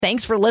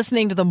Thanks for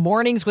listening to the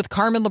Mornings with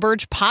Carmen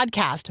LaBerge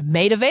podcast,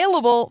 made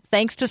available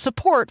thanks to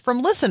support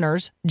from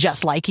listeners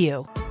just like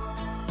you.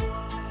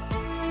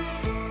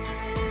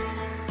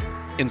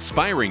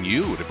 Inspiring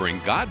you to bring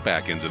God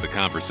back into the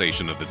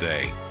conversation of the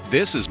day.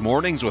 This is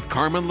Mornings with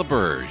Carmen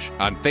LaBerge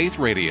on Faith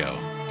Radio.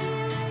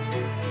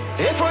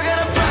 If we're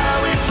gonna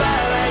fly, we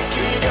fly like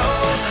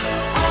eagles,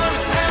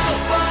 arms out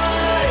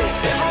wide.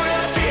 If we're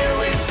gonna fear,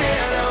 we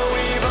fear no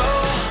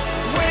evil.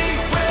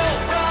 We will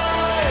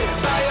rise.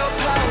 By your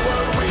power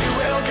we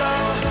will go.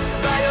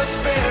 By your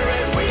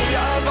spirit we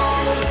are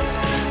bold.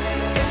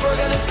 If we're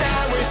gonna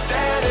stand, we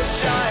stand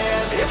as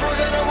giants. If we're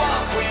gonna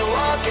walk, we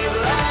walk as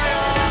lions.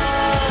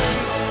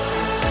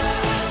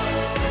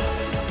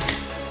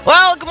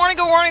 Well, good morning,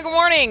 good morning, good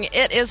morning.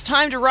 It is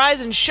time to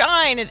rise and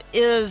shine. It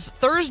is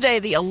Thursday,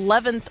 the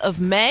 11th of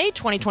May,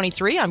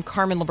 2023. I'm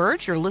Carmen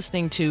LaBerge. You're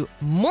listening to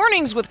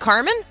Mornings with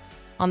Carmen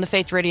on the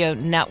Faith Radio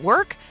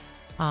Network.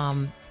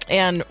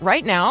 And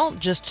right now,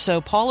 just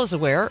so Paul is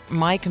aware,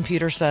 my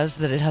computer says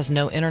that it has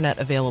no internet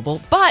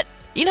available. But,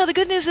 you know, the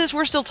good news is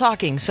we're still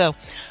talking. So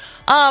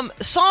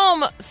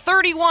Psalm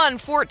 31,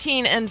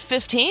 14, and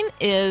 15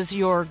 is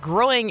your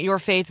Growing Your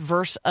Faith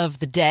verse of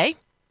the day.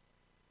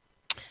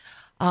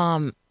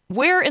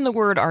 Where in the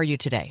Word are you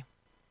today?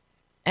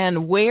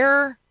 And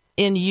where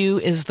in you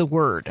is the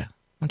Word? I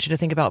want you to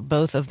think about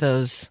both of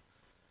those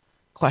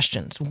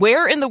questions.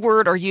 Where in the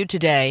Word are you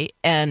today?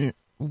 And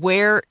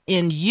where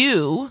in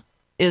you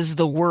is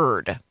the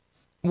Word?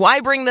 Why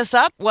bring this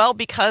up? Well,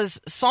 because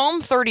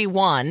Psalm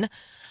 31,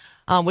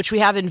 which we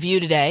have in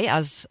view today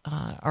as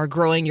our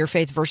Growing Your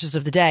Faith verses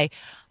of the day,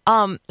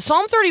 Psalm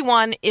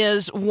 31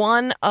 is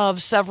one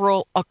of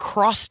several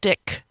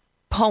acrostic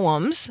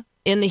poems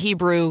in the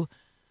Hebrew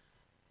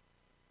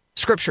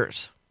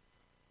Scriptures.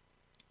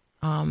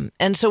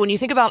 And so when you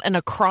think about an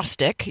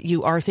acrostic,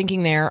 you are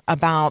thinking there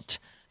about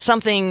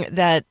something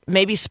that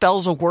maybe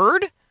spells a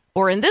word,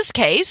 or in this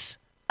case,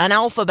 an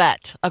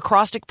alphabet.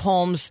 Acrostic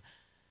poems,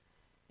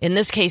 in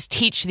this case,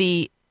 teach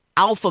the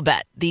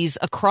alphabet. These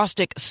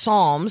acrostic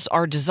psalms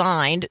are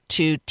designed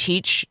to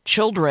teach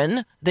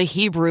children the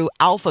Hebrew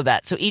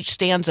alphabet. So each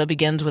stanza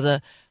begins with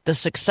the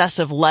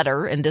successive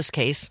letter, in this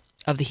case,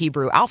 of the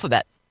Hebrew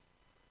alphabet.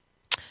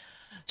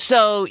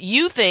 So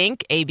you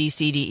think A, B,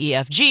 C, D, E,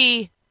 F,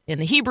 G, in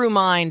the Hebrew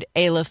mind,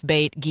 Aleph,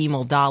 Beit,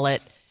 Gimel, Dalet,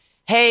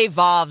 Hey,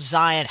 Vav,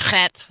 Zayin,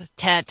 Chet,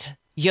 Tet,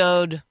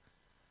 Yod,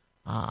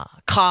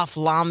 Kaf,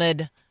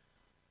 Lamed,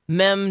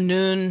 Mem,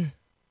 Nun,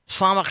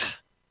 Samach,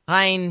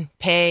 Ein,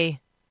 Pei,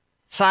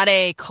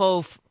 Sade,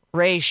 Kof,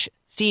 Resh,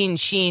 Sin,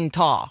 Shin,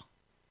 Ta.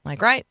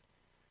 Like, right?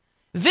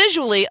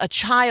 Visually, a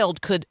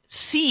child could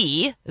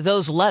see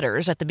those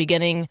letters at the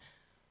beginning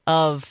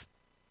of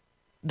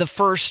the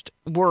first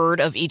word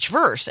of each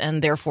verse,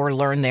 and therefore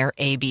learn their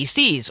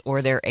ABCs,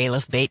 or their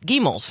Aleph, Beit,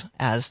 Gimels,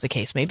 as the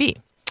case may be.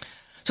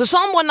 So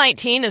Psalm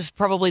 119 is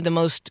probably the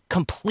most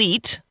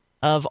complete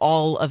of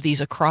all of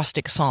these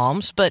acrostic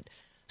psalms, but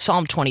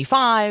Psalm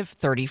 25,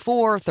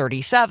 34,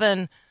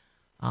 37,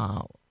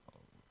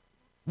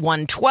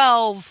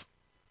 112,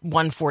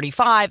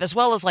 145, as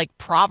well as like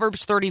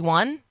Proverbs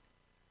 31,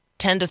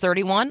 10 to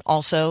 31,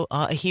 also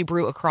a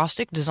Hebrew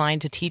acrostic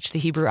designed to teach the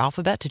Hebrew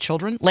alphabet to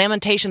children.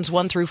 Lamentations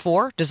 1 through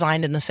 4,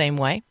 designed in the same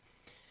way.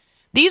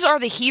 These are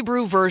the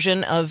Hebrew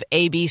version of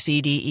A, B,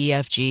 C, D, E,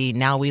 F, G.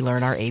 Now we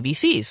learn our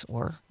ABCs,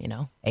 or,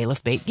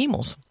 Aleph, Beit,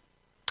 Gimels.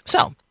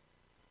 So,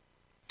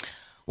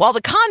 while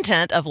the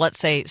content of, let's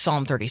say,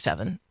 Psalm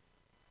 37,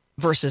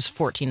 verses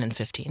 14 and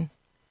 15,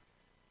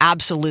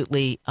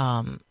 absolutely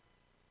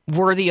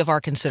worthy of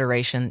our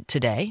consideration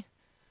today,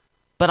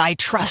 but I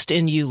trust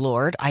in you,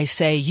 Lord. I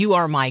say, you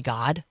are my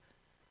God.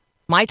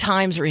 My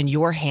times are in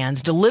your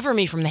hands. Deliver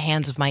me from the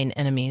hands of mine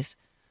enemies,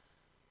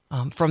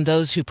 from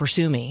those who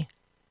pursue me.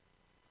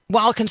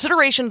 While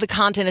consideration of the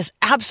content is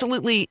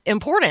absolutely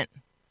important,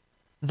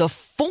 the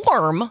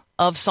form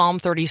of Psalm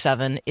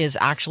 37 is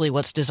actually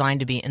what's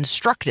designed to be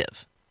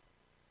instructive.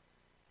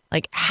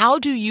 Like, how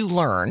do you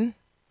learn,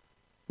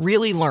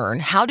 really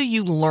learn, how do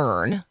you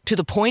learn to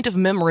the point of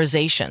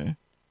memorization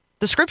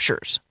the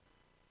Scriptures?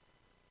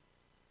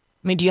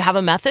 I mean, do you have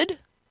a method?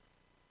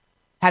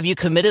 Have you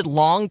committed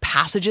long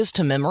passages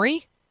to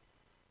memory?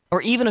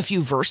 Or even a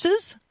few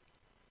verses?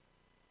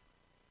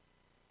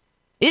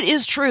 It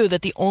is true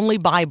that the only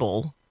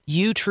Bible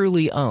you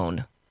truly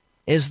own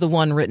is the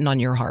one written on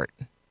your heart.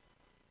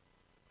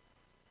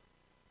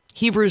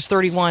 Hebrews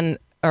 31,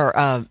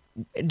 or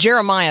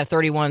Jeremiah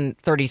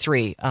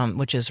 31:33,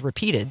 which is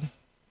repeated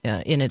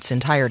in its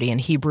entirety in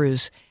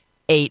Hebrews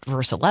 8,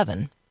 verse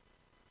 11,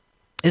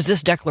 is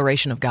this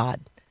declaration of God.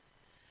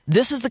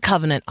 This is the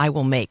covenant I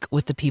will make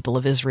with the people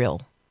of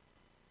Israel,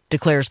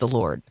 declares the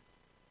Lord.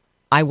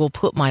 I will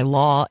put my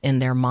law in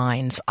their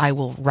minds. I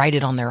will write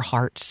it on their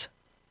hearts.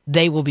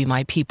 They will be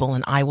my people,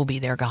 and I will be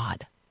their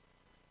God.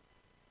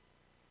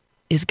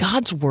 Is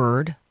God's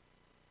word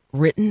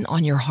written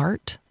on your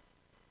heart?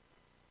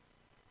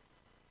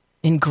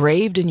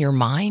 Engraved in your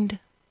mind?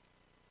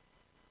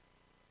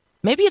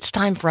 Maybe it's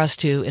time for us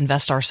to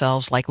invest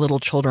ourselves like little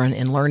children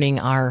in learning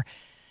our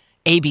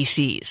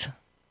ABCs.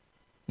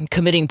 and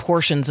committing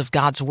portions of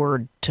God's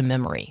word to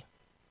memory.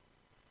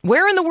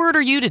 Where in the word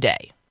are you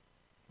today?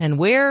 And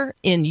where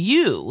in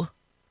you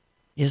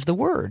is the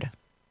word?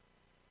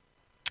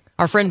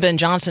 Our friend Ben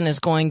Johnson is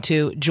going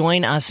to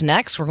join us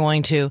next. We're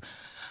going to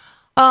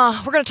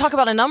talk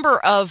about a number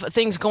of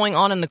things going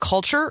on in the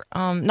culture,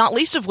 not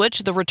least of which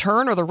the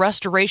return or the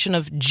restoration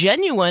of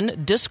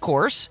genuine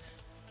discourse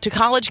to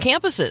college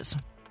campuses.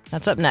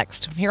 That's up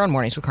next here on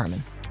Mornings with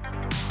Carmen.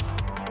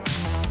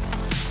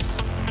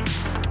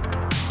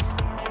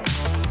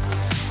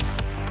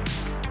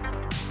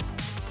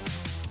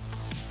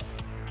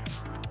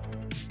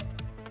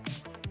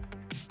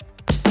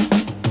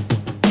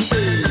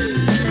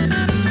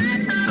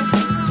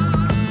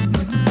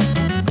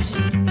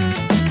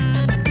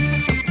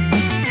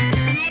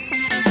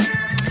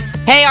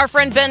 Hey, our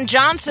friend Ben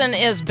Johnson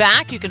is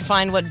back. You can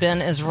find what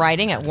Ben is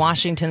writing at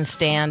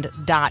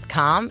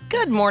WashingtonStand.com.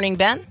 Good morning,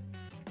 Ben.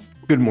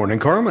 Good morning,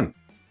 Carmen.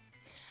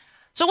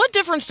 So what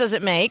difference does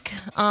it make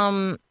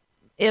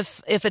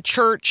if a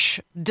church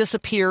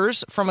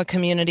disappears from a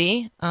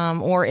community,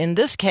 or in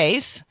this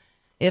case,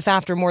 if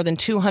after more than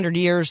 200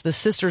 years, the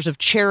Sisters of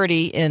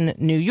Charity in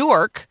New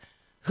York,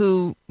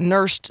 who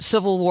nursed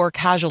Civil War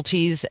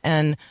casualties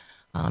and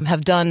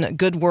have done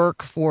good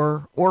work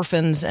for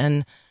orphans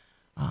and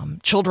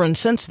children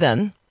since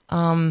then,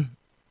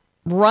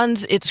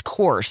 runs its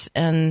course,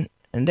 and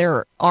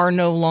there are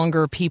no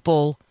longer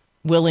people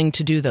willing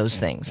to do those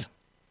things.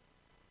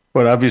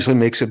 Well, it obviously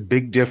makes a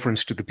big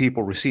difference to the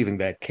people receiving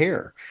that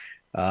care.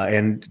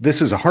 And this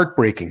is a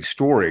heartbreaking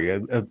story.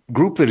 A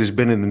group that has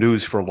been in the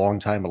news for a long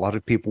time. A lot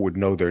of people would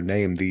know their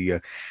name.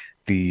 The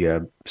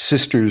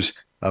Sisters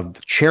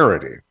of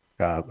Charity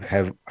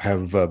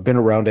have been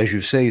around, as you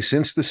say,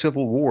 since the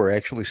Civil War,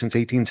 actually since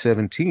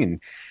 1817.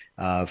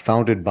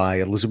 Founded by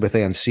Elizabeth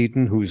Ann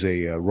Seton, who's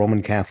a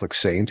Roman Catholic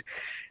saint,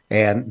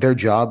 and their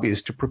job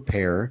is to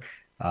prepare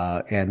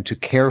and to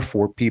care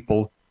for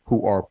people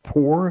who are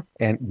poor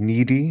and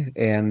needy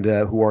and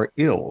who are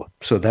ill.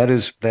 So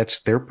that's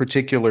their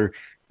particular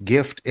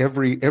gift.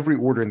 Every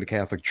order in the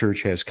Catholic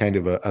Church has kind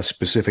of a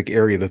specific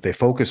area that they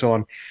focus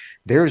on.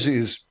 Theirs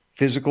is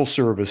physical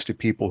service to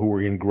people who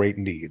are in great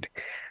need.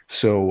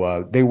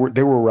 So they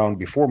were around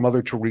before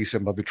Mother Teresa.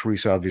 Mother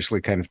Teresa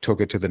obviously kind of took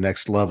it to the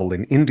next level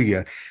in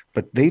India,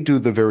 but they do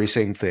the very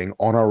same thing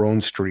on our own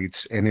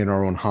streets and in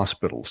our own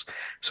hospitals.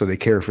 So they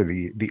care for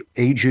the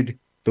aged,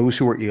 those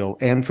who are ill,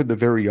 and for the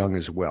very young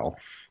as well.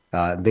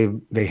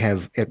 They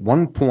have at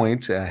one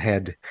point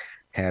had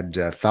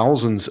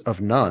thousands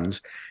of nuns.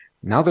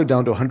 Now they're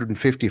down to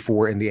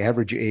 154, and the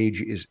average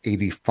age is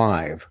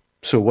 85.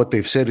 So what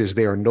they've said is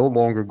they are no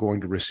longer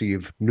going to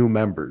receive new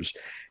members.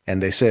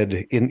 And they said,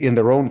 in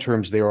their own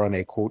terms, they are on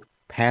a, quote,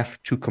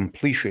 path to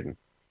completion,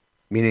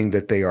 meaning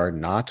that they are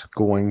not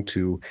going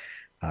to,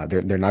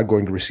 they're not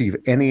going to receive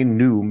any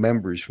new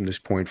members from this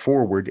point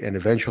forward. And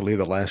eventually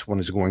the last one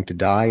is going to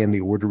die and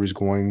the order is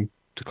going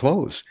to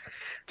close.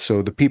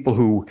 So the people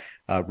who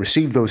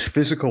receive those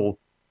physical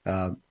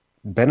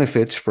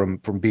benefits from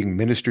being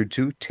ministered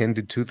to,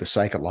 tended to, the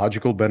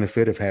psychological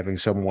benefit of having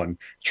someone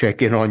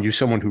check in on you,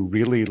 someone who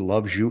really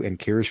loves you and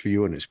cares for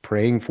you and is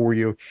praying for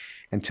you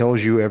and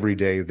tells you every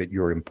day that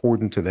you're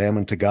important to them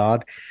and to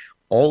God,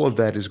 all of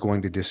that is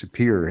going to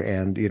disappear.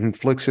 And it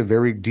inflicts a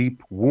very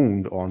deep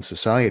wound on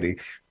society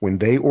when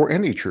they or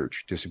any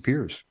church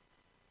disappears.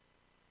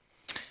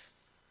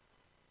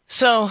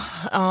 So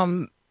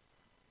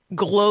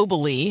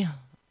globally,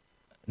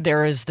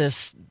 there is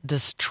this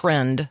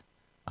trend,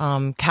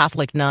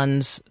 Catholic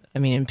nuns, I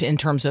mean, in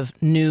terms of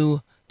new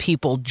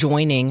people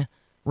joining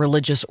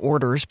religious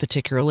orders,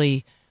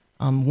 particularly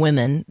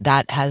women,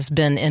 that has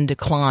been in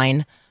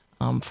decline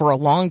for a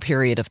long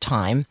period of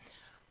time.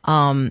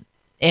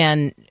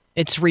 And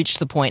it's reached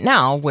the point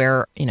now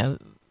where,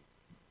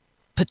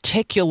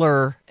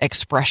 particular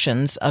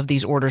expressions of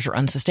these orders are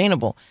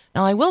unsustainable.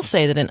 Now, I will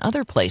say that in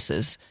other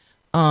places,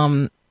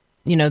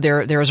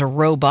 there is a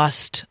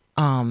robust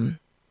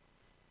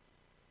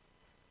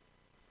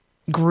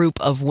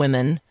group of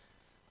women.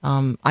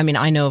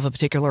 I know of a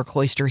particular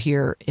cloister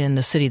here in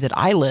the city that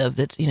I live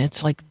that,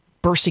 it's like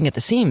bursting at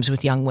the seams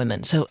with young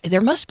women. So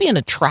there must be an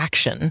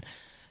attraction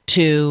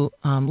to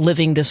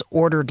living this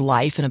ordered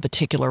life in a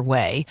particular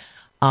way.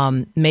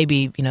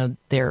 Maybe,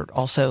 they're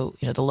also,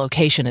 the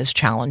location is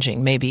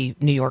challenging. Maybe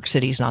New York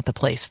City is not the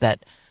place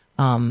that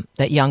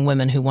young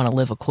women who want to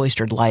live a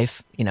cloistered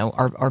life,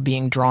 are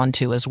being drawn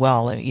to as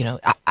well.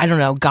 I don't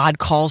know. God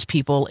calls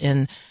people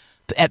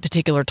at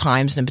particular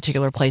times and in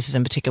particular places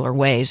in particular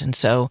ways. And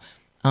so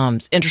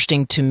it's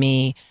interesting to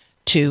me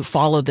to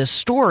follow this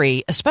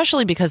story,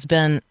 especially because,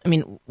 Ben,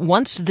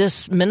 once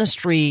this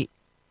ministry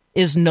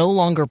is no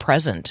longer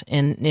present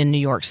in New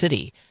York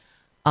City,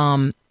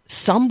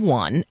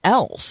 someone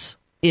else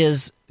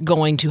is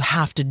going to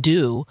have to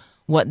do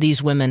what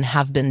these women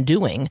have been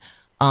doing,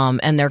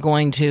 and they're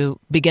going to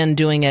begin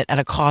doing it at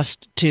a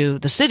cost to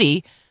the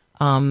city,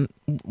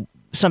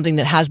 something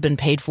that has been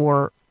paid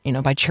for,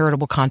 by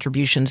charitable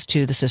contributions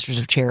to the Sisters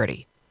of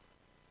Charity.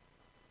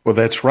 Well,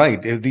 that's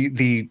right.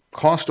 The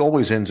cost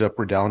always ends up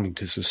redounding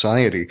to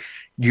society.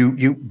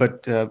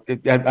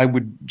 I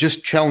would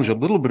just challenge a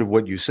little bit of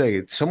what you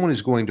say. Someone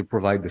is going to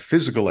provide the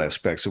physical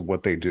aspects of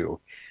what they do,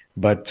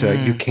 but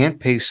you can't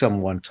pay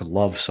someone to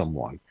love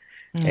someone.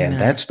 And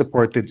that's the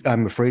part that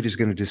I'm afraid is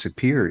going to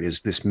disappear,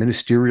 is this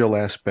ministerial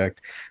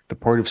aspect, the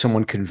part of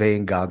someone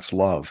conveying God's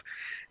love.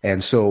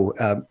 And so,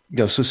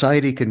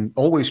 society can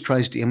always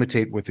tries to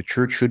imitate what the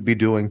church should be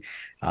doing.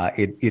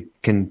 It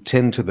can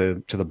tend to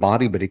the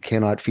body, but it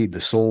cannot feed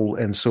the soul.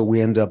 And so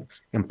we end up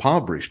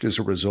impoverished as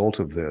a result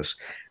of this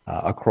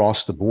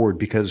across the board,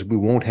 because we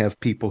won't have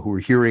people who are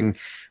hearing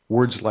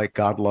words like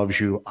 "God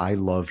loves you," "I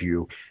love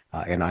you,"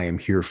 and "I am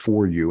here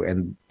for you."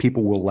 And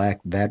people will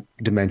lack that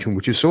dimension,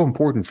 which is so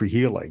important for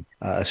healing,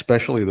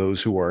 especially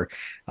those who are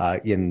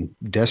in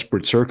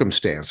desperate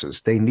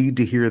circumstances. They need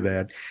to hear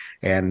that.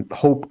 And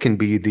hope can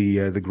be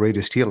the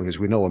greatest healing. As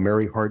we know, a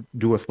merry heart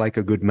doeth like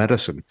a good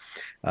medicine.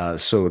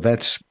 So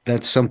that's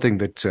something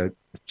that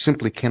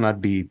simply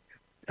cannot be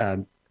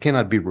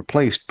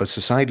replaced. But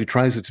society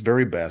tries its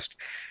very best,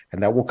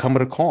 and that will come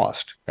at a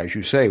cost, as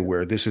you say,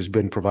 where this has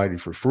been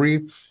provided for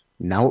free.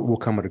 Now it will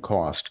come at a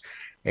cost.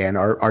 And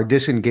our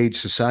disengaged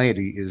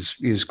society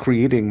is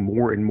creating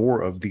more and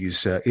more of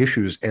these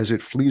issues as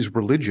it flees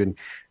religion.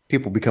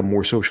 People become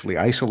more socially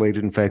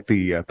isolated. In fact,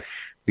 the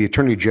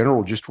Attorney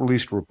General just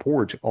released a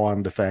report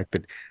on the fact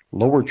that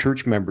lower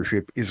church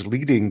membership is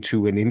leading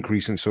to an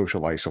increase in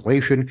social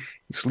isolation.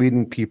 It's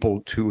leading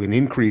people to an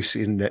increase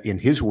in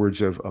his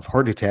words, of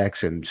heart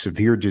attacks and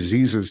severe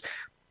diseases,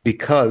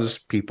 because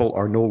people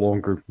are no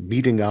longer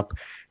meeting up.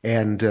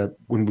 And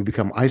when we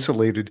become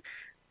isolated,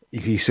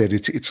 he said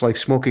it's like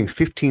smoking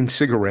 15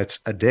 cigarettes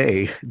a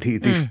day,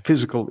 the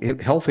physical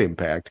health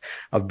impact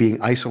of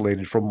being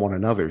isolated from one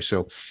another.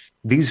 So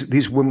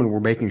these women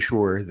were making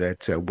sure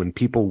that when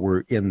people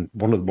were in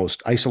one of the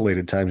most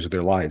isolated times of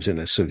their lives, in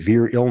a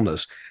severe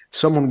illness,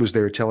 someone was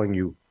there telling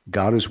you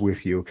God is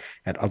with you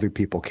and other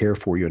people care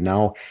for you.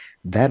 Now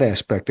that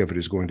aspect of it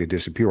is going to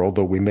disappear,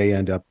 although we may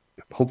end up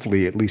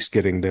hopefully at least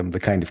getting them the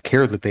kind of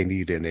care that they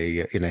need in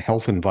a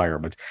health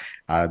environment.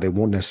 They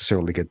won't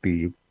necessarily get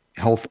the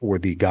health or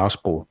the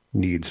gospel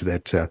needs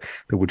that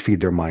would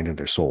feed their mind and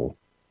their soul.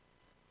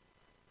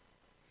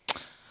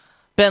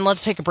 Ben,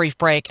 let's take a brief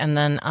break, and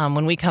then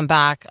when we come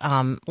back,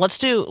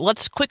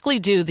 let's quickly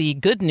do the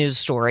good news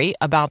story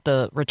about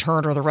the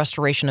return or the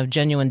restoration of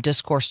genuine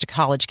discourse to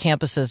college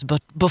campuses.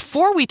 But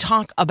before we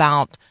talk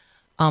about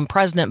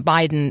President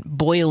Biden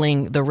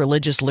boiling the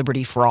religious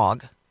liberty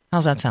frog,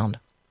 how's that sound?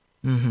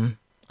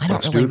 I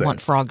don't really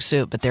want frog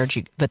soup, but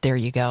there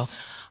you go.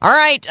 All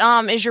right,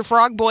 is your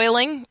frog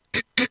boiling?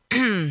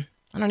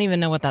 I don't even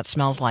know what that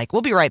smells like.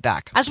 We'll be right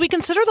back. As we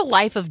consider the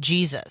life of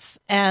Jesus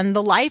and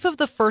the life of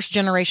the first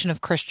generation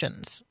of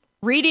Christians,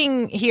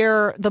 reading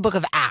here the book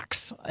of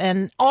Acts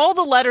and all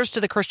the letters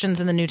to the Christians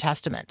in the New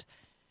Testament,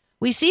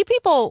 we see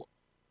people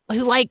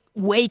who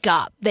wake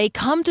up. They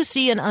come to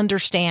see and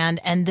understand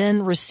and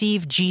then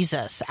receive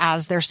Jesus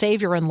as their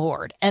Savior and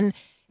Lord. And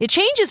it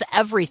changes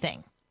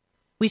everything.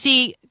 We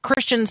see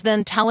Christians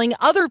then telling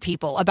other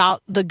people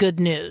about the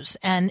good news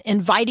and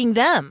inviting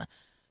them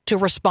to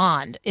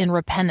respond in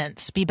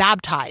repentance, be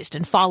baptized,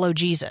 and follow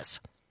Jesus.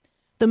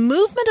 The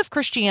movement of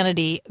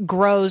Christianity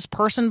grows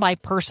person by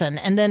person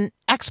and then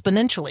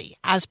exponentially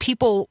as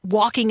people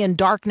walking in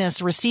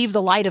darkness receive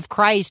the light of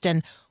Christ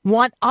and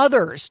want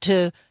others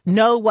to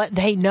know what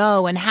they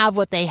know and have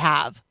what they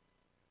have.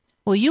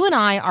 Well, you and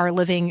I are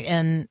living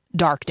in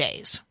dark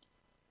days.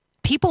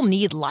 People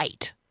need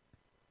light.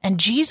 And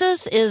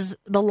Jesus is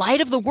the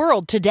light of the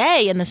world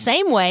today in the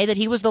same way that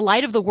he was the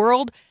light of the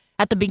world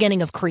at the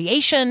beginning of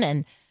creation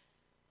and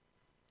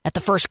at the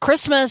first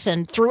Christmas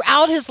and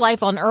throughout his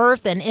life on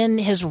earth and in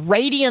his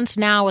radiance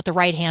now at the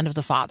right hand of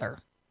the Father.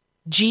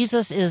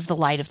 Jesus is the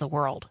light of the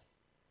world.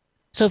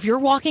 So if you're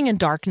walking in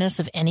darkness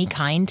of any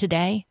kind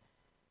today,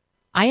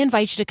 I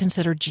invite you to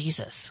consider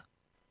Jesus.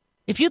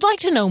 If you'd like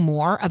to know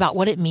more about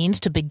what it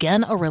means to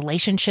begin a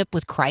relationship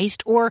with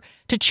Christ or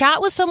to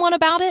chat with someone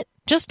about it,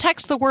 just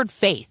text the word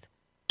faith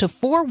to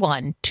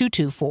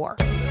 41224.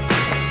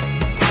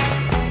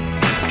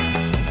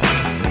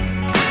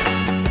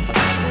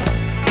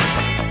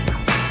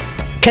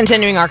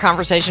 Continuing our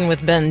conversation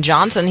with Ben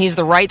Johnson. He's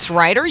the rights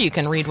writer. You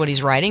can read what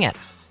he's writing at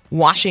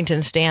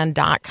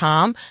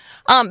WashingtonStand.com.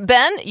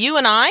 Ben, you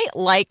and I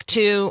like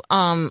to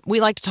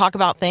talk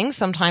about things.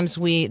 Sometimes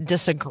we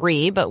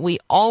disagree, but we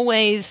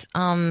always,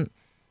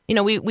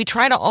 we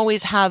try to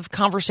always have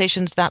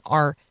conversations that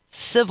are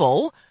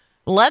civil.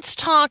 Let's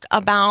talk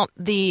about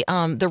the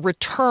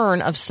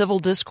return of civil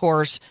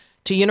discourse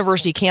to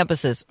university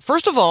campuses.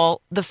 First of all,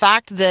 the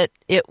fact that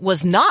it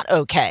was not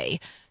okay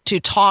to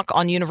talk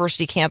on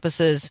university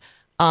campuses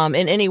in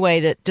any way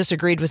that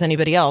disagreed with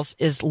anybody else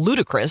is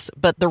ludicrous,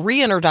 but the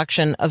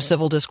reintroduction of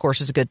civil discourse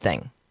is a good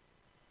thing.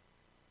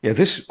 Yeah,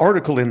 this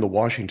article in the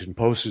Washington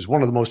Post is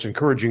one of the most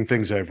encouraging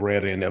things I've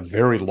read in a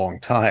very long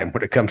time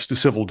when it comes to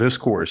civil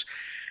discourse.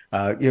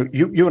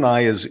 You and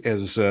I, as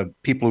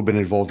people who've been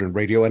involved in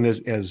radio and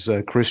as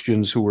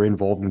Christians who are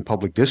involved in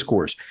public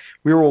discourse,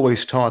 we were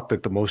always taught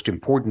that the most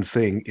important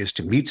thing is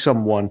to meet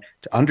someone,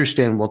 to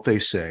understand what they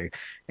say,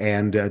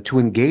 and to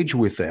engage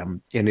with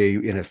them in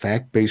a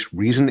fact-based,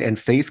 reason and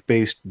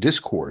faith-based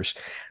discourse,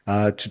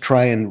 to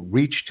try and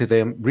reach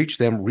them,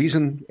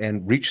 reason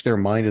and reach their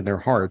mind and their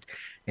heart,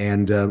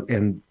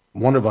 and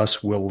one of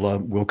us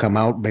will come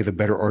out. May the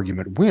better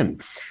argument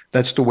win.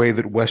 That's the way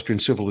that Western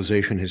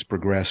civilization has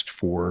progressed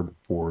for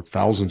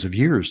thousands of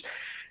years.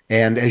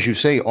 And as you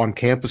say, on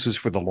campuses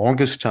for the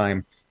longest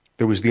time,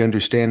 there was the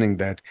understanding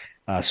that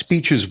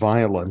speech is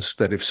violence,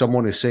 that if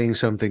someone is saying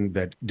something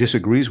that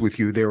disagrees with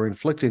you, they're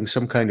inflicting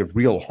some kind of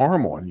real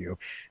harm on you,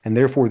 and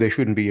therefore they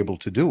shouldn't be able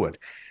to do it.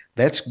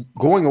 That's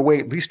going away,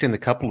 at least in a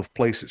couple of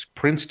places.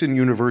 Princeton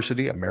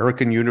University,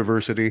 American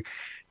University,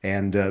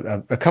 and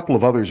a couple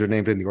of others are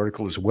named in the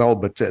article as well,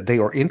 but they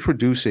are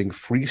introducing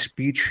free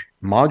speech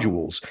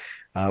modules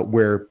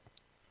where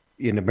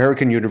in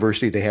American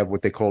University, they have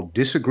what they call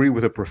disagree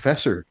with a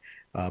professor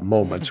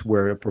moments,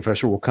 where a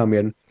professor will come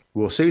in,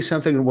 will say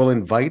something, and will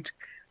invite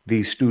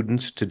the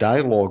students to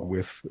dialogue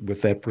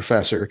with that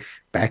professor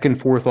back and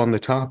forth on the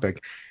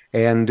topic.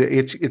 And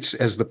it's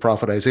as the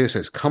prophet Isaiah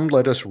says, come,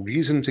 let us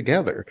reason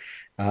together.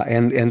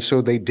 And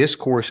so they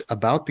discourse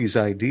about these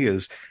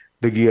ideas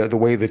the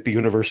way that the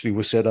university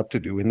was set up to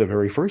do in the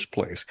very first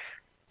place.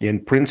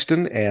 In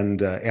Princeton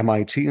and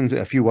MIT and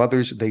a few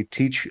others, they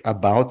teach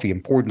about the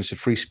importance of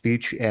free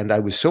speech. And I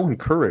was so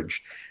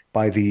encouraged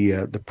by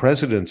the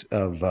president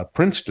of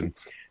Princeton,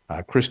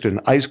 Kristen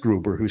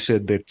Eisgruber, who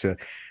said that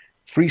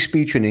free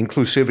speech and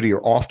inclusivity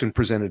are often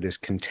presented as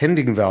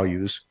contending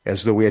values,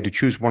 as though we had to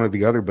choose one or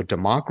the other, but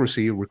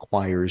democracy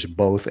requires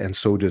both, and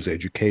so does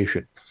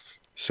education.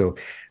 So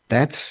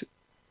that's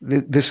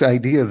this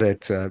idea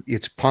that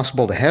it's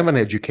possible to have an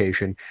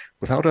education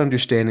without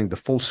understanding the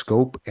full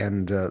scope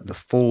and the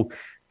full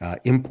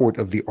import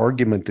of the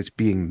argument that's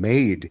being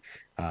made,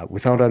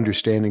 without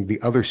understanding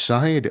the other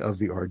side of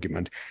the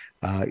argument,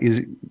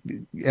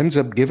 ends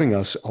up giving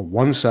us a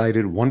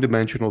one-sided,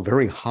 one-dimensional,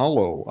 very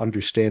hollow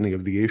understanding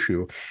of the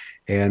issue.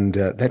 And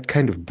that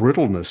kind of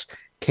brittleness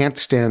can't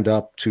stand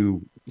up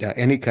to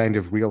any kind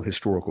of real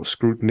historical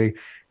scrutiny.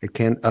 It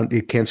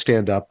can't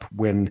stand up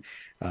when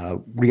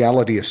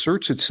reality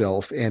asserts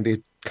itself, and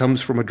it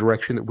comes from a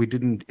direction that we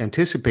didn't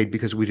anticipate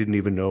because we didn't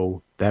even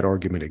know that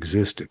argument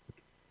existed.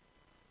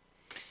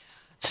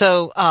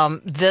 So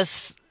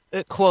this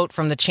quote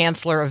from the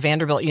chancellor of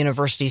Vanderbilt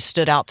University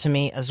stood out to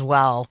me as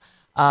well.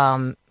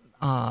 Daniel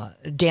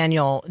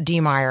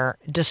Diemeyer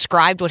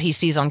described what he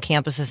sees on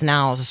campuses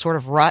now as a sort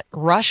of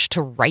rush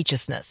to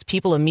righteousness,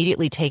 people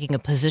immediately taking a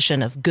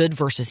position of good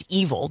versus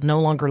evil, no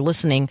longer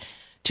listening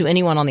to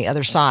anyone on the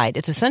other side.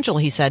 It's essential,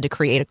 he said, to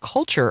create a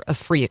culture of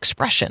free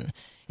expression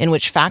in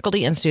which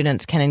faculty and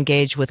students can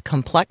engage with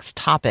complex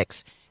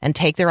topics and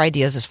take their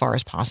ideas as far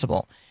as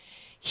possible.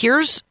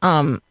 Here's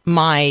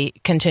my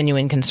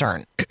continuing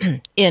concern.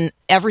 In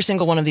every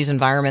single one of these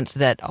environments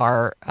that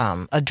are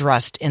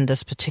addressed in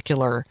this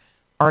particular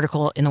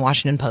article in the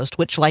Washington Post,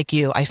 which, like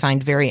you, I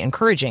find very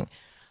encouraging,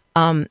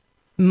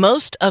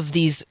 most of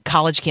these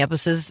college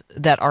campuses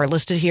that are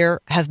listed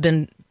here have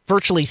been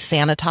virtually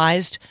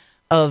sanitized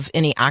of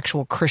any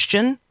actual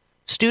Christian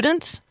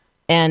students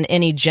and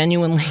any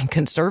genuinely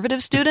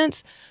conservative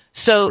students.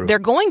 So True. They're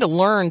going to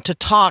learn to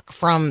talk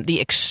from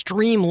the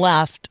extreme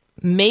left,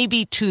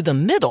 maybe to the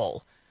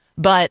middle,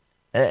 but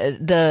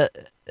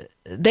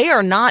they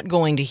are not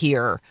going to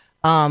hear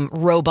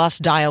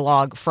robust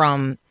dialogue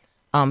from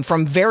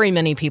very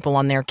many people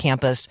on their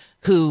campus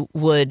who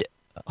would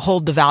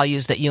hold the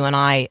values that you and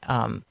I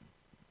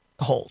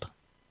hold.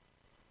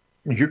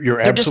 You're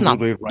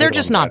absolutely right. They're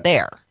just not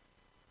there.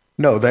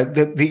 No, that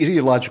the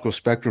ideological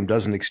spectrum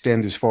doesn't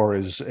extend as far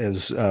as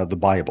the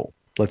Bible.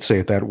 Let's say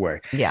it that way.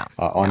 Yeah.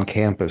 On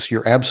campus,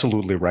 you're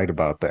absolutely right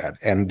about that.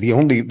 And the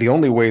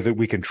only way that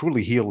we can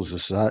truly heal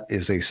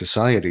as a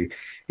society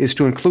is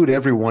to include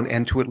everyone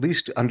and to at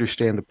least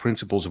understand the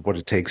principles of what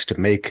it takes to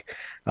make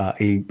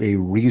a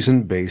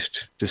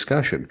reason-based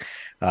discussion.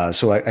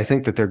 So I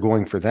think that they're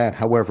going for that.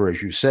 However,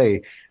 as you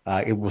say,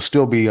 it will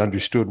still be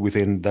understood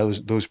within those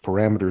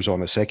parameters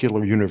on a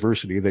secular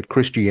university that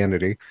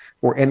Christianity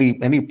or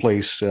any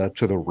place to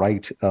the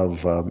right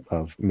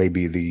of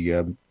maybe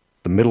the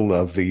middle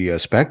of the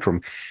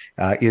spectrum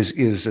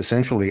is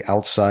essentially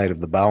outside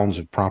of the bounds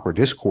of proper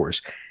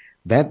discourse.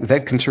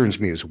 That concerns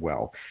me as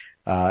well.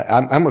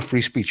 I'm a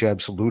free speech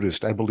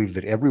absolutist. I believe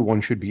that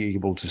everyone should be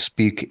able to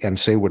speak and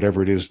say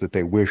whatever it is that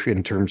they wish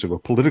in terms of a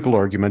political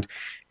argument,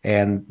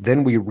 and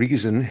then we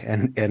reason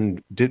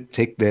and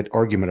take that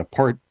argument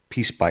apart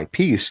piece by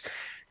piece,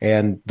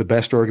 and the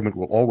best argument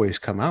will always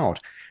come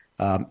out.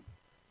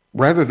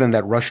 Rather than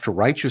that rush to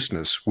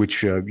righteousness,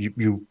 which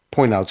you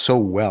point out so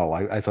well.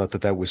 I thought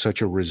that was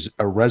such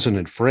a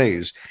resonant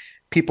phrase.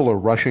 People are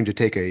rushing to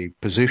take a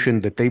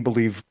position that they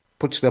believe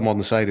puts them on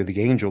the side of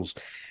the angels.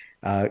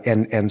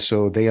 And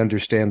so they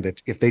understand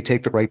that if they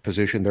take the right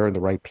position, they're in the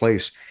right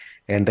place.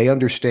 And they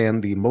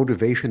understand the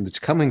motivation that's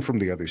coming from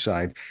the other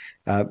side.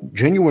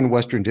 Genuine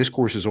Western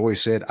discourse has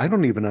always said, I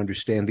don't even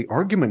understand the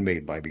argument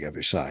made by the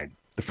other side.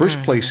 The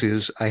first place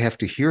is I have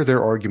to hear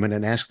their argument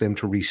and ask them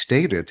to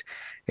restate it.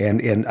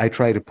 And I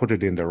try to put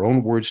it in their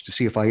own words to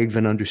see if I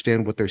even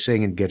understand what they're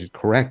saying and get it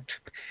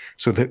correct.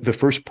 So the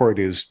first part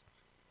is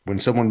when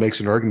someone makes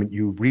an argument,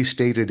 you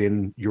restate it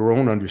in your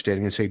own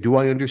understanding and say, do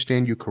I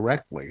understand you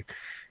correctly?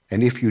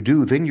 And if you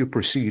do, then you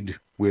proceed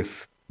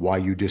with why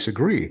you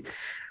disagree.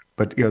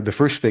 But the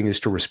first thing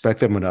is to respect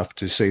them enough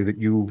to say that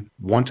you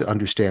want to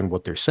understand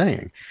what they're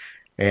saying.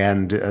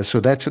 And so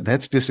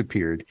that's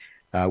disappeared.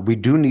 We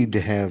do need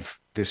to have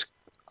this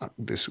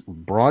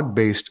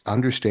broad-based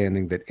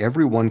understanding that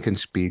everyone can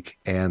speak,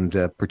 and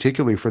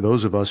particularly for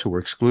those of us who are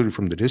excluded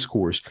from the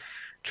discourse,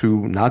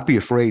 to not be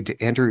afraid to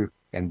enter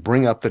and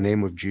bring up the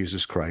name of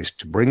Jesus Christ,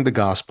 to bring the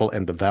gospel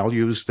and the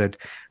values that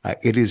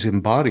it is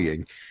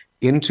embodying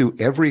into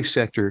every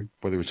sector,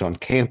 whether it's on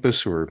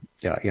campus or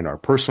in our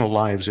personal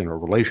lives, in our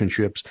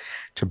relationships,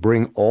 to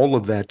bring all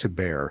of that to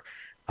bear.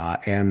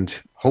 And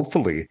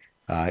hopefully,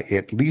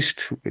 at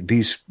least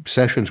these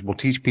sessions will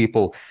teach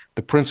people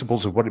the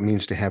principles of what it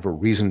means to have a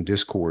reasoned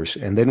discourse.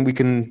 And then we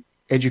can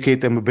educate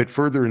them a bit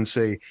further and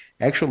say,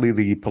 actually,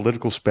 the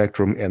political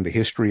spectrum and the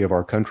history of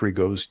our country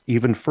goes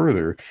even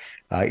further.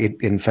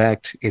 In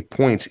fact, it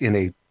points in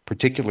a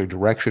particular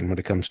direction when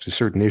it comes to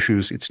certain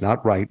issues. It's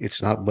not right,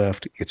 it's not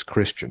left, it's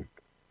Christian.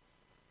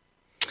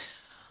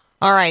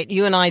 All right,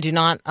 you and I do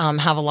not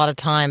have a lot of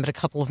time, but a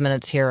couple of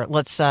minutes here.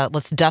 Let's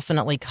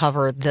definitely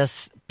cover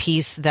this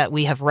piece that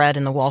we have read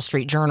in the Wall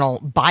Street Journal.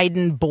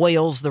 Biden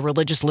boils the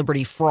religious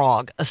liberty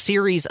frog. A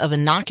series of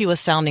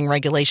innocuous-sounding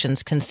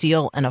regulations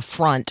conceal an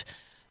affront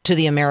to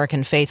the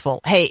American faithful.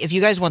 Hey, if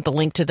you guys want the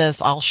link to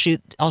this, I'll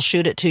shoot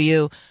it to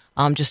you.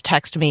 Just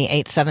text me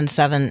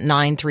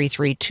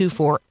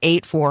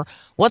 877-933-2484.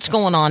 What's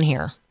going on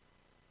here?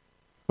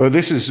 Well,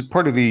 this is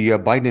part of the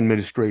Biden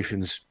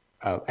administration's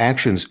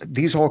actions.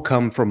 These all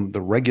come from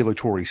the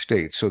regulatory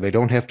states, so they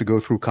don't have to go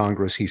through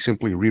Congress. He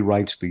simply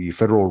rewrites the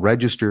Federal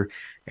Register,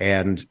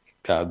 and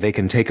they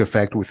can take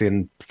effect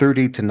within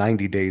 30 to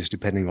 90 days,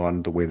 depending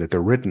on the way that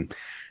they're written.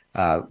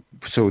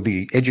 So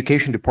the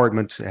Education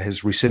Department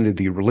has rescinded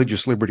the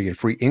Religious Liberty and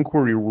Free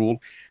Inquiry Rule,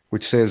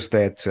 which says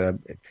that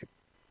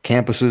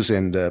campuses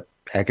and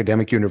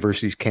academic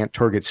universities can't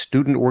target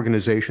student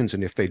organizations,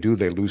 and if they do,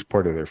 they lose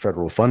part of their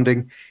federal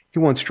funding. He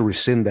wants to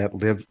rescind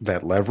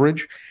that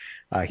leverage.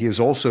 He has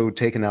also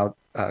taken out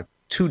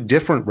two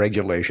different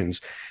regulations,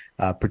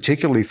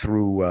 particularly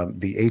through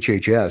the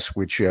HHS,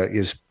 which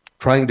is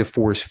trying to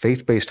force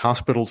faith-based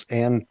hospitals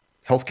and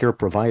healthcare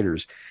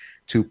providers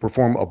to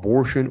perform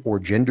abortion or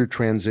gender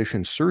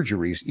transition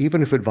surgeries,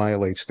 even if it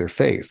violates their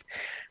faith.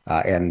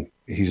 And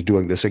he's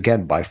doing this,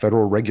 again, by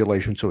federal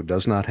regulation, so it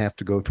does not have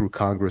to go through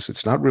Congress.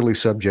 It's not really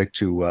subject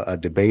to a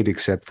debate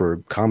except for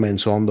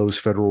comments on those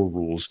federal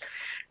rules.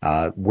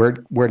 Where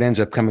it ends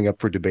up coming up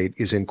for debate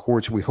is in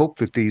courts. We hope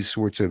that these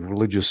sorts of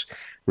religious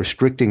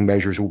restricting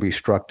measures will be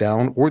struck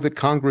down, or that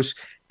Congress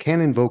can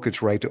invoke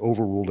its right to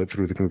overrule it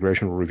through the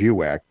Congressional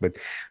Review Act. But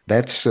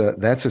that's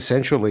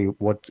essentially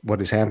what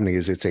is happening.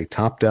 Is it's a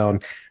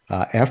top-down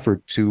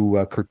effort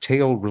to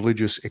curtail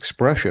religious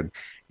expression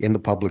in the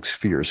public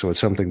sphere. So it's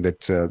something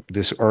that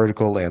this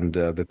article and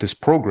that this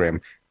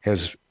program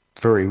has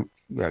very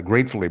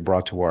gratefully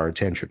brought to our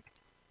attention.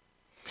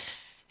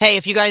 Hey,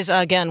 if you guys,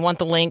 again, want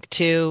the link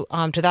to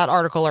that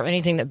article or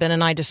anything that Ben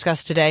and I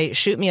discussed today,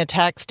 shoot me a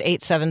text,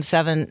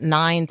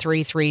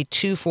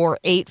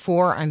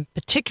 877-933-2484. I'm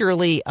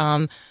particularly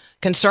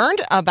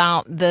concerned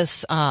about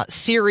this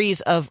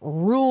series of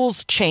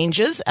rules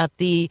changes at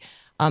the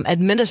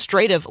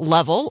administrative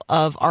level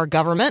of our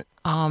government,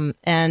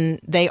 and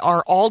they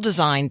are all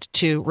designed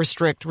to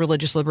restrict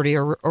religious liberty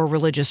or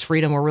religious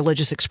freedom or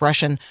religious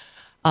expression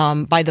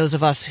by those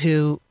of us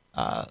who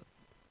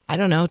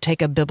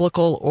take a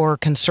biblical or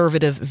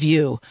conservative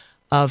view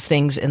of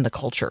things in the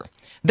culture.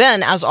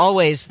 Ben, as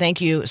always, thank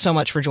you so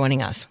much for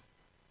joining us.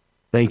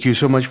 Thank you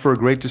so much for a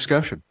great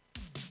discussion.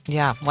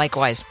 Yeah,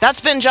 likewise.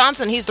 That's Ben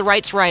Johnson. He's the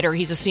rights writer.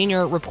 He's a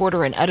senior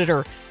reporter and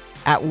editor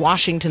at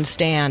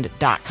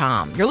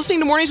WashingtonStand.com. You're listening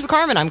to Mornings with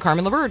Carmen. I'm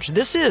Carmen LaBerge.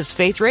 This is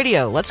Faith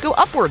Radio. Let's go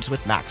upwards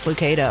with Max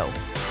Lucado.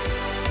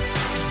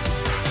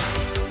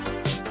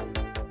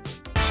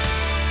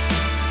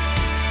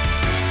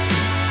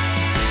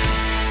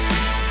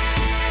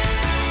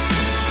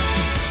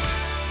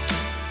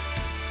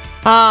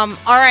 All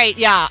right.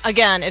 Yeah.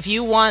 Again, if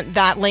you want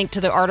that link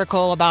to the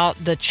article about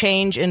the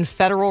change in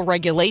federal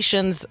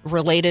regulations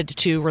related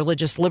to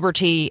religious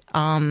liberty,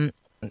 I'm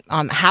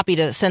happy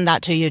to send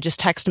that to you. Just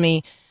text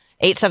me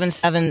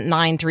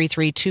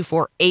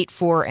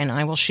 877-933-2484 and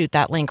I will shoot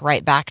that link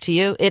right back to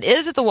you. It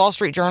is at the Wall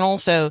Street Journal,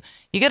 so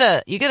you get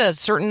a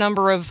certain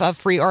number of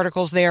free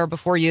articles there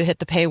before you hit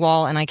the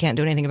paywall, and I can't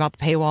do anything about the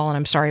paywall, and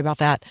I'm sorry about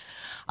that.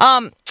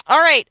 All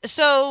right.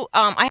 So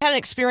I had an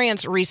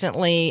experience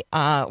recently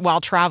while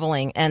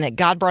traveling, and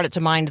God brought it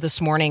to mind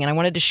this morning, and I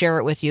wanted to share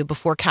it with you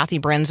before Kathy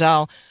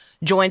Branzell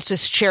joins to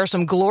share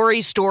some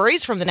glory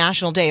stories from the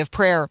National Day of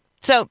Prayer.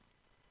 So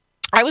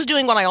I was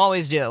doing what I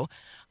always do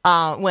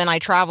when I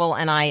travel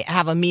and I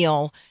have a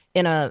meal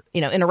in a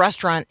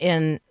restaurant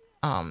in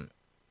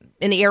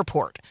the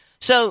airport.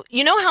 So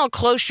you know how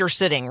close you're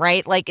sitting,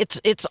 right? Like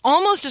it's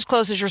almost as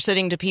close as you're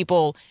sitting to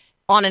people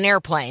on an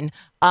airplane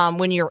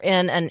when you're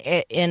in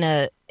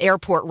a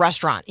airport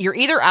restaurant. You're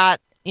either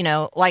at,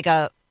 like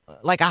a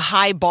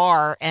high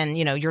bar and,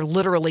 you're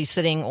literally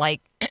sitting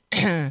like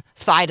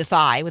thigh to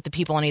thigh with the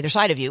people on either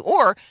side of you,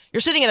 or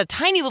you're sitting at a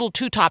tiny little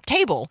two-top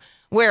table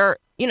where,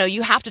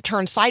 you have to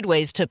turn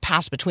sideways to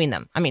pass between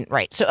them. I mean,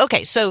 right. So,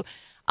 okay. So,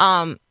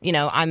 I'm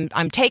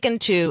taken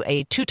to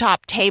a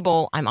two-top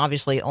table. I'm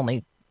obviously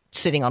only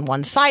sitting on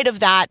one side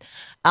of that.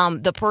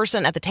 The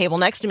person at the table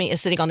next to me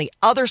is sitting on the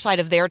other side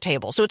of their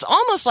table. So it's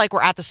almost like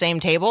we're at the same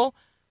table,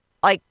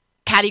 like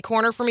catty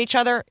corner from each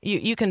other.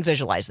 You can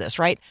visualize this,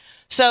 right?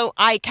 So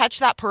I catch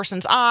that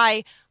person's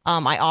eye.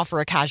 I offer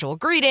a casual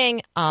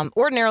greeting.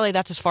 Ordinarily,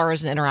 that's as far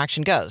as an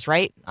interaction goes,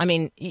 right? I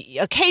mean,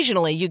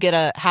 occasionally you get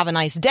to have a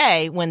nice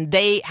day when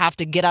they have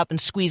to get up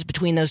and squeeze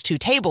between those two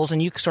tables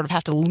and you sort of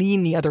have to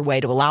lean the other way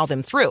to allow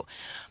them through.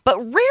 But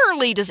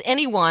rarely does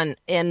anyone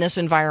in this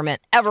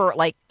environment ever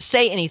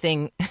say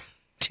anything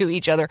to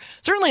each other,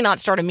 certainly not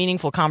start a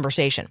meaningful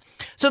conversation.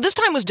 So this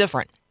time was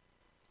different.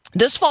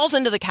 This falls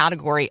into the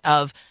category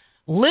of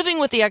living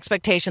with the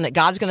expectation that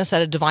God's going to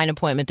set a divine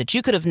appointment that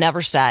you could have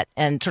never set,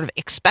 and sort of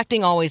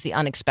expecting always the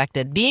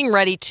unexpected, being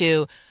ready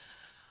to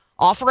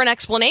offer an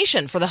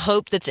explanation for the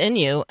hope that's in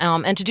you,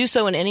 and to do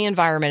so in any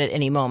environment at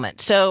any moment.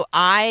 So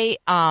I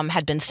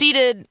had been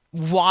seated,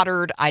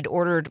 watered, I'd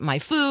ordered my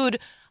food,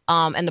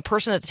 and the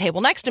person at the table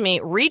next to me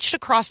reached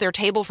across their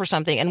table for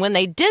something, and when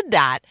they did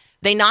that,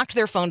 they knocked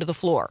their phone to the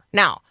floor.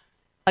 Now,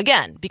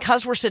 again,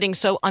 because we're sitting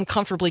so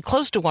uncomfortably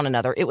close to one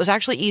another, it was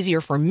actually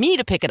easier for me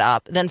to pick it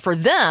up than for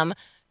them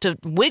to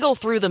wiggle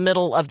through the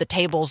middle of the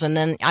tables and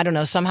then, I don't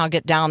know, somehow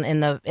get down in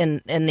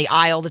the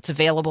aisle that's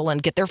available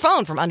and get their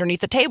phone from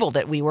underneath the table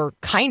that we were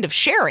kind of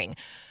sharing.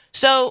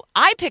 So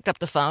I picked up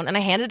the phone and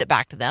I handed it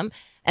back to them,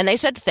 and they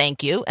said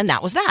thank you, and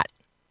that was that.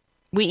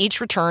 We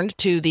each returned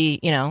to the,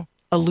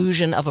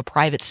 illusion of a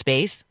private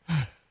space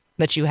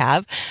that you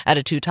have at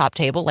a two-top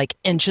table, like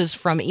inches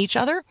from each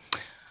other.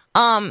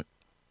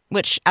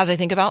 Which, as I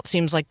think about,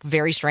 seems like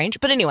very strange.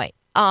 But anyway,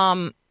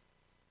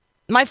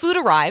 my food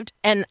arrived,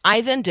 and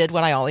I then did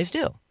what I always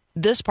do.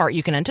 This part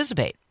you can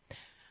anticipate.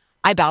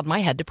 I bowed my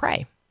head to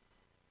pray.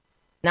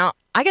 Now,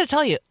 I got to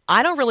tell you,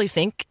 I don't really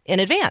think in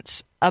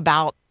advance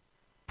about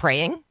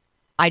praying.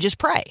 I just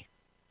pray.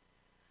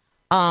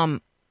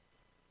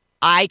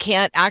 I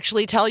can't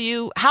actually tell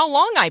you how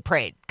long I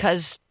prayed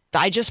because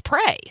I just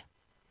pray.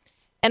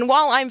 And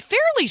while I'm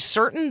fairly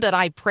certain that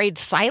I prayed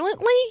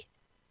silently,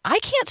 I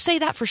can't say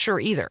that for sure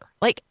either.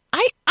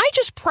 I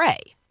just pray.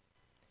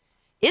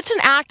 It's an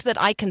act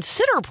that I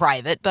consider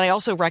private, but I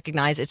also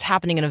recognize it's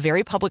happening in a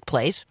very public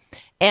place.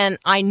 And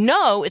I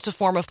know it's a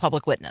form of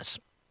public witness.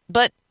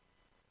 But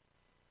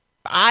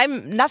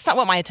that's not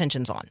what my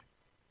attention's on.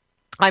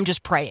 I'm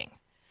just praying.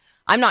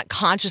 I'm not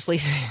consciously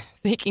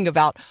thinking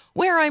about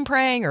where I'm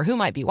praying or who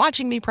might be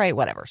watching me pray,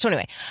 whatever. So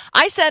anyway,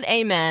 I said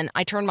amen.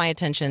 I turned my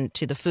attention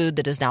to the food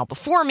that is now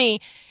before me.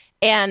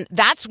 And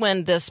that's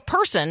when this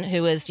person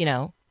who is,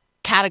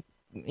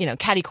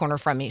 catty corner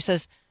from me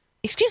says,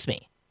 "Excuse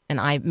me." And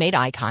I made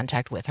eye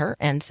contact with her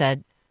and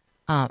said,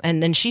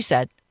 and then she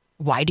said,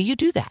 "Why do you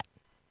do that?"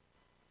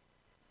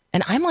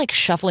 And I'm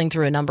shuffling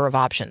through a number of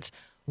options.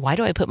 Why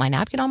do I put my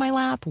napkin on my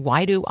lap?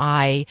 Why do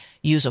I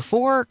use a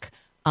fork?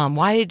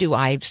 Why do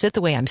I sit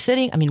the way I'm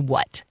sitting? I mean,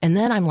 what? And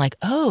then I'm like,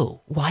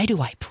 oh, why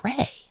do I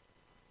pray?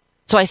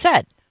 So I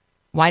said,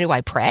 "Why do I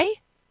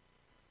pray?"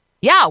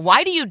 "Yeah,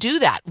 why do you do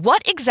that?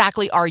 What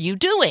exactly are you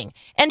doing?"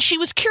 And she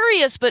was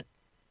curious, but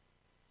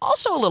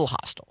also a little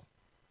hostile.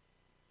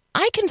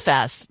 I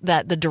confess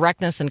that the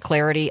directness and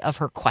clarity of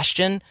her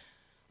question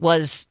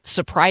was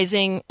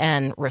surprising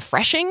and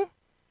refreshing.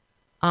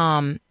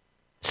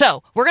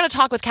 So we're going to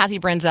talk with Kathy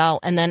Branzell,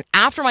 and then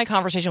after my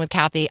conversation with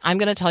Kathy, I'm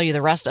going to tell you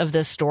the rest of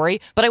this story.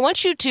 But I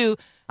want you to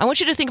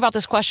think about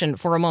this question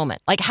for a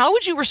moment. How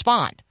would you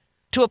respond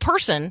to a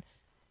person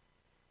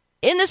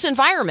in this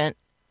environment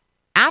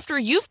after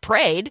you've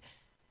prayed,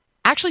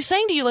 actually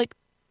saying to you,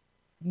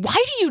 why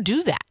do you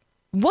do that?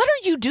 What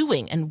are you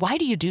doing, and why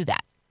do you do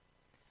that?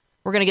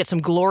 We're going to get some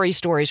glory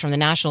stories from the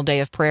National Day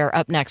of Prayer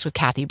up next with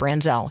Kathy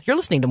Branzell. You're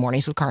listening to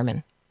Mornings with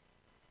Carmen.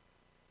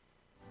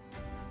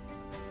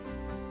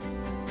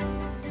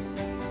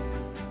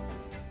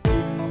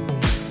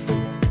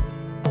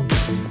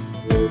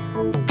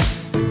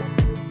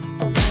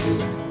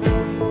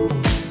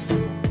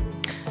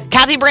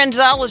 Kathy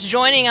Branzell is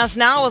joining us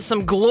now with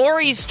some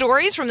glory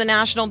stories from the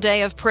National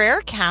Day of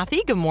Prayer.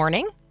 Kathy, good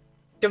morning.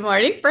 Good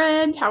morning,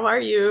 friend. How are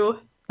you?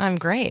 I'm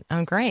great.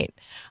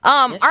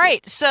 All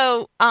right.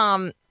 So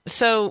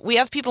we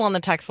have people on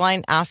the text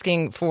line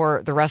asking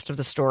for the rest of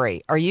the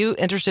story. Are you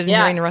interested in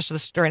hearing the rest of the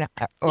story now?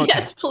 Okay.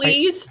 Yes,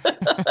 please.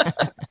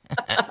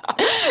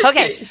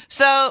 Okay.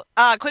 So,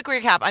 quick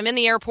recap. I'm in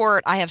the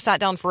airport. I have sat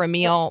down for a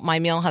meal. My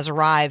meal has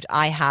arrived.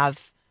 I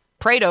have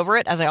prayed over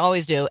it, as I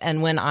always do.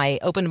 And when I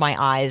opened my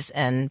eyes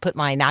and put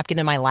my napkin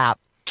in my lap,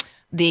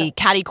 the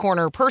catty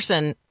corner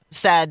person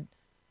said,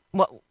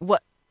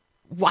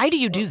 why do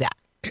you do that?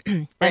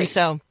 And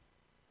so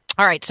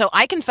All right. So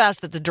I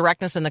confess that the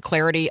directness and the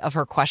clarity of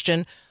her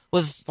question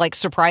was like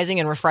surprising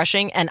and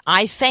refreshing. And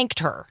I thanked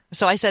her.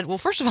 So I said, well,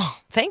 first of all,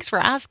 thanks for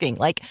asking.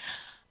 Like,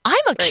 I'm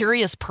a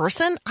curious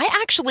person. I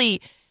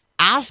actually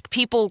ask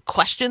people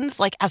questions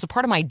like as a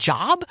part of my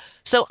job.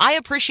 So I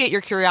appreciate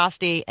your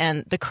curiosity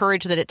and the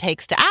courage that it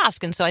takes to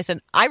ask. And so I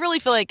said, I really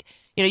feel like,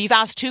 you've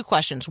asked two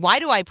questions. Why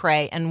do I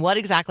pray? And what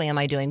exactly am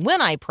I doing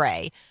when I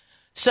pray?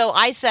 So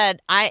I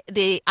said, I'm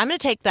going to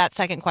take that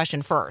second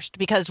question first,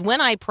 because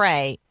when I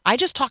pray, I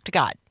just talk to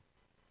God.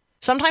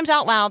 Sometimes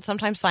out loud,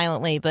 sometimes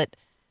silently, but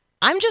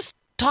I'm just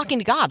talking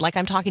to God like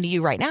I'm talking to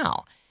you right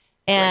now.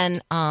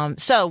 And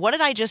so what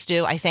did I just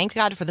do? I thanked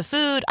God for the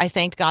food. I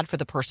thanked God for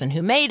the person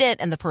who made it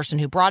and the person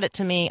who brought it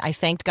to me. I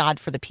thanked God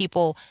for the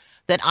people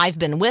that I've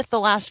been with the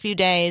last few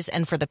days,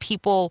 and for the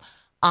people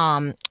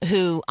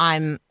who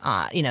I'm,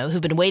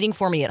 who've been waiting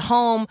for me at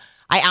home.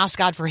 I asked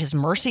God for his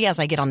mercy as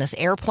I get on this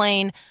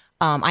airplane.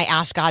 I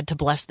asked God to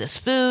bless this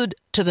food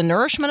to the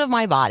nourishment of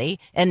my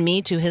body and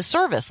me to his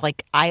service.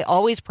 Like, I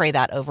always pray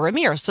that over a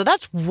meal. So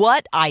that's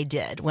what I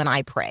did when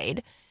I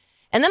prayed.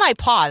 And then I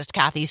paused,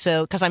 Kathy,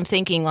 because I'm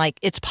thinking, like,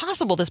 it's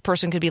possible this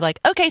person could be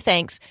like, okay,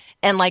 thanks,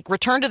 and like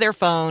return to their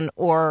phone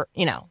or,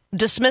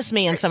 dismiss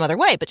me in some other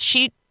way. But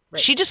she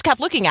just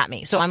kept looking at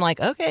me. So I'm like,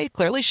 okay,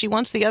 clearly she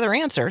wants the other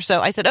answer. So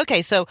I said,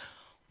 okay, so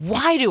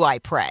why do I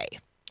pray?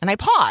 And I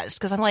paused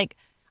because I'm like,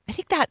 I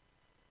think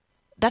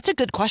that's a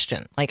good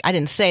question. Like, I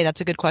didn't say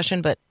that's a good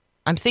question, but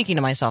I'm thinking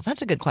to myself,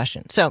 that's a good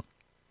question. So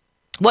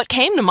what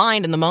came to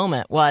mind in the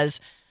moment was,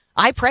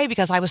 I pray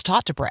because I was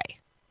taught to pray.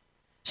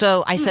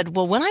 So I said,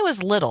 well, when I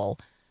was little,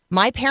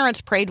 my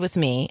parents prayed with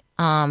me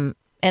and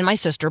my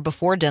sister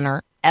before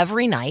dinner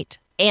every night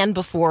and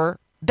before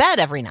bed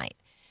every night.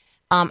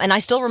 And I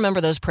still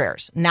remember those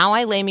prayers. Now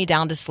I lay me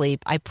down to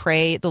sleep. I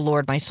pray the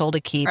Lord my soul to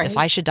keep. Right. If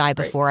I should die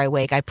before I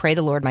wake, I pray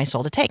the Lord my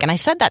soul to take. And I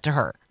said that to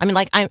her. I mean,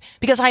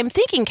 because I'm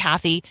thinking,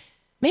 Kathy,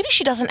 maybe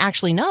she doesn't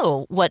actually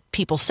know what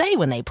people say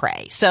when they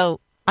pray. So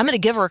I'm going to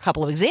give her a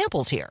couple of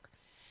examples here.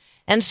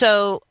 And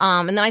so,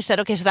 and then I said,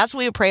 okay, so that's what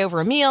we would pray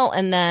over a meal.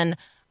 And then,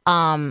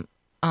 or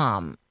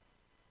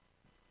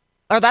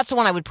that's the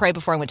one I would pray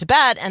before I went to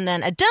bed. And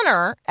then at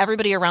dinner,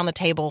 everybody around the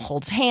table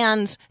holds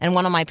hands. And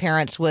one of my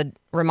parents would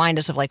remind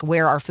us of like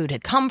where our food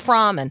had come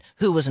from and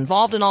who was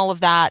involved in all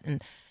of that.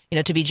 And,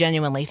 to be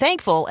genuinely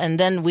thankful. And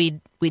then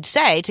we'd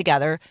say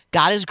together,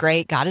 God is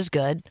great. God is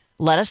good.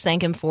 Let us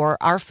thank him for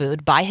our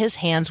food. By his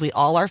hands, we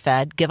all are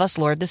fed. Give us,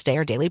 Lord, this day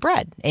our daily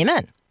bread.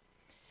 Amen.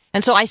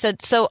 And so I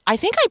said, so I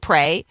think I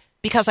pray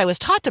because I was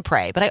taught to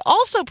pray, but I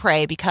also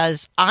pray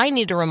because I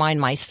need to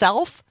remind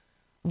myself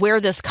where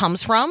this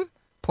comes from,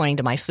 pointing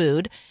to my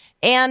food,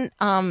 and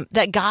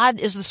that God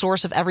is the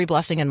source of every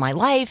blessing in my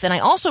life. And I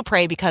also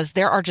pray because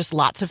there are just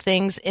lots of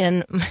things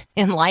in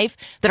life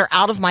that are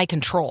out of my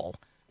control,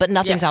 but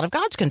nothing's out of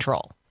God's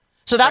control.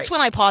 So that's when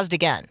I paused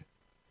again.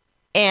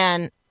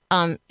 And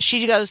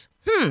she goes,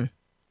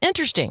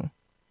 interesting.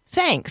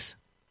 Thanks.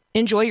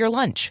 Enjoy your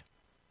lunch.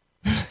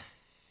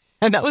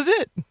 And that was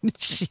it.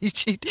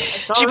 She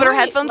put her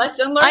headphones.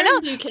 Lesson learned. I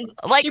know.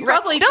 She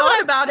probably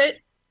thought about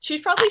it.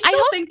 She's probably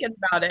still thinking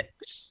about it.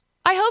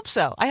 I hope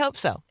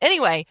so.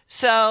 Anyway,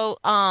 so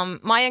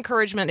my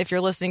encouragement, if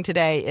you're listening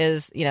today,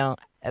 is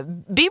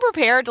be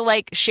prepared to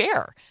like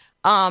share,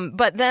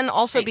 but then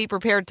also be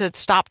prepared to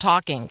stop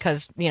talking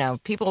because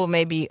people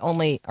maybe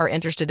only are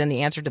interested in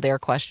the answer to their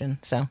question.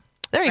 So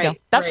there you go.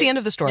 That's the end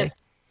of the story. Yeah.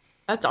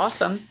 That's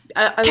awesome.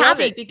 I love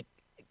it.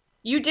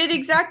 You did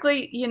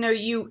exactly,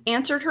 you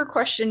answered her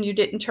question. You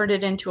didn't turn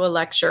it into a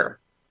lecture,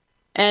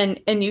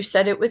 and you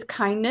said it with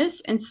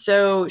kindness. And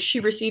so she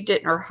received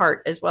it in her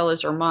heart as well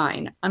as her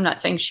mind. I'm not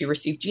saying she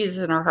received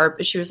Jesus in her heart,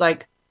 but she was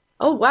like,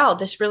 oh, wow,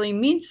 this really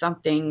means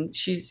something.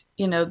 She's,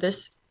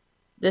 this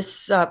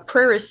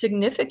prayer is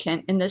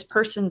significant in this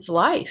person's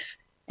life.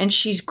 And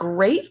she's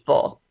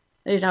grateful.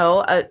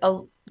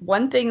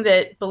 One thing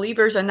that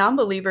believers and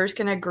non-believers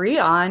can agree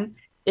on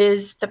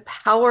is the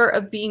power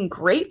of being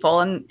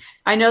grateful. And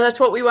I know that's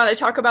what we want to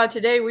talk about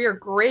today. We are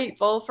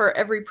grateful for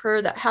every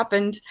prayer that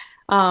happened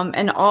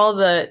and all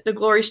the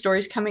glory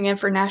stories coming in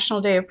for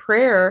National Day of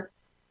Prayer.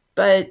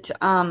 But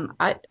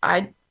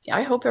I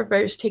hope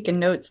everybody's taking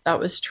notes. That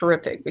was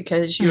terrific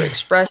because you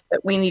expressed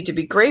that we need to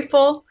be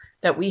grateful,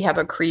 that we have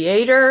a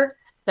creator,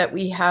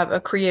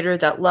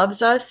 that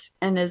loves us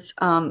and is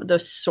the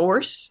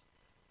source,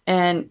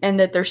 and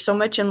that there's so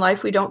much in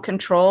life we don't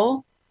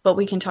control, but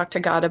we can talk to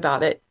God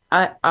about it.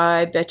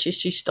 I bet you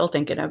she's still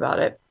thinking about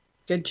it.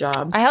 Good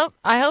job. I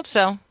hope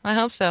so.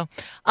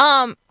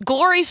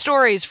 Glory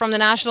stories from the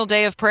National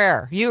Day of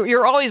Prayer.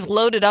 You're always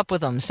loaded up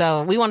with them,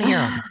 so we want to hear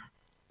them.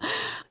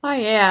 I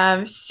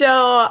am.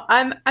 So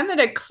I'm going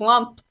to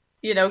clump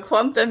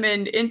them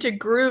into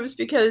groups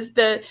because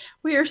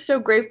we are so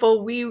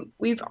grateful.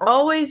 We've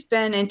always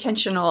been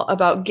intentional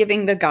about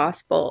giving the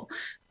gospel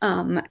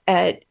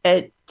at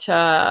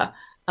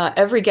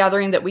every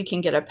gathering that we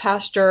can get a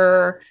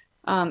pastor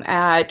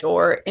at,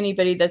 or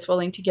anybody that's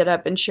willing to get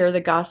up and share the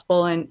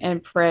gospel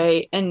and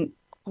pray. And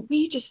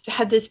we just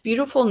had this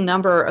beautiful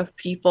number of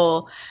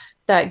people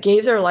that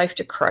gave their life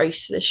to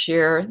Christ this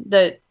year,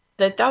 that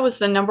that was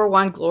the number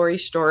one glory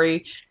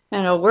story.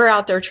 We're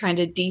out there trying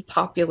to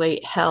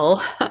depopulate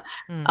hell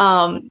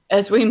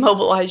as we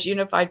mobilize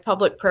unified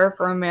public prayer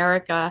for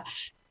America.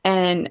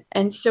 And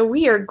so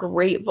we are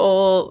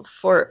grateful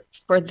for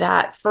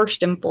that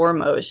first and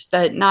foremost,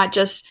 that not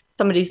just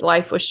somebody's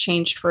life was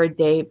changed for a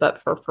day,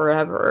 but for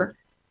forever.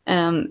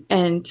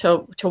 And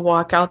to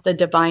walk out the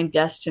divine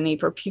destiny,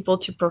 for people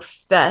to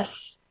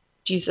profess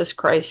Jesus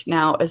Christ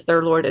now as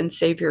their Lord and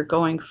Savior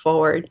going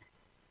forward.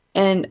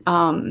 And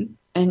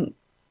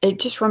it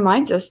just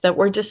reminds us that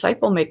we're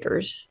disciple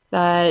makers,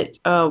 that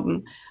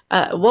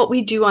what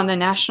we do on the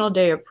National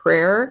Day of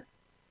Prayer,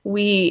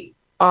 we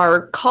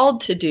are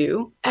called to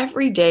do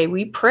every day.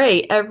 We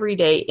pray every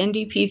day.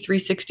 NDP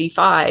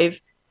 365,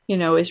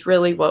 is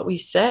really what we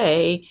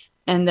say.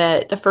 And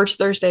that the first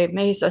Thursday of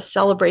May is a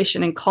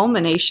celebration and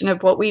culmination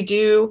of what we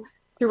do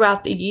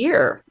throughout the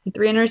year,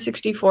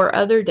 364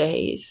 other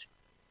days.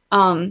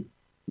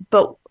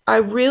 But I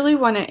really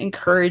want to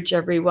encourage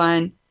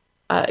everyone,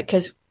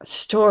 because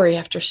story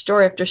after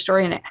story after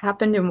story, and it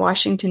happened in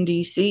Washington,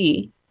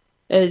 D.C.,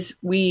 is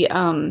we,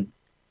 on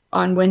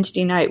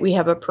Wednesday night, we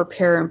have a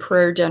prepare and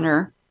prayer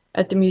dinner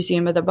at the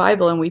Museum of the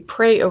Bible, and we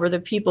pray over the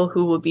people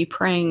who will be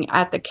praying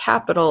at the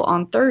Capitol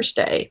on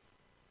Thursday.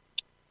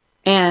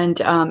 And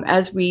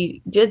as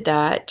we did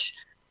that,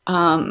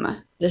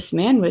 this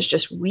man was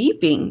just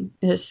weeping,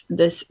 this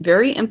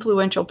very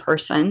influential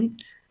person,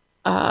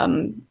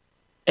 and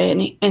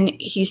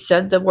he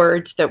said the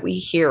words that we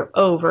hear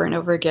over and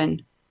over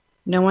again: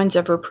 "No one's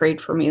ever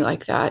prayed for me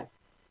like that."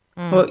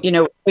 Well,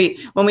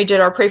 when we did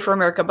our Pray for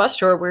America bus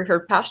tour, we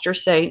heard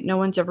pastors say, "No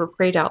one's ever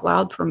prayed out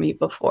loud for me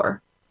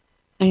before."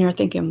 And you're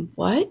thinking,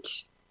 what?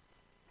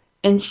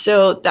 And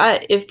so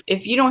that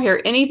if you don't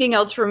hear anything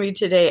else from me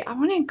today, I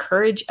want to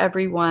encourage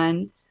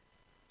everyone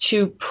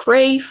to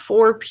pray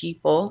for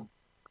people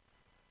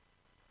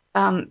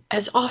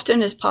as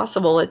often as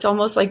possible. It's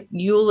almost like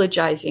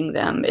eulogizing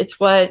them. It's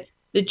what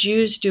the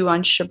Jews do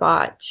on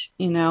Shabbat,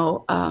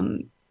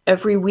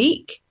 every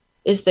week,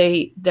 is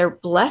they're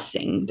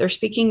blessing. They're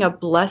speaking a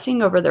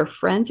blessing over their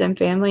friends and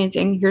family and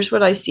saying, here's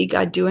what I see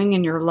God doing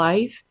in your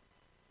life.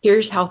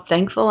 Here's how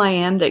thankful I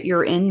am that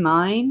you're in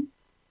mine.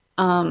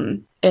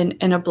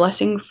 And a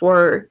blessing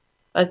for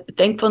a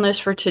thankfulness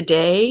for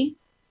today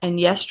and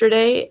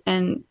yesterday,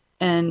 and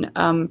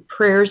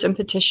prayers and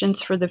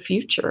petitions for the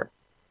future.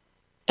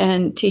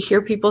 And to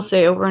hear people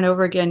say over and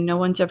over again, no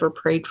one's ever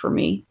prayed for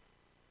me,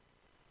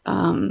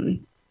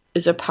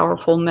 is a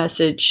powerful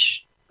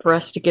message for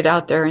us to get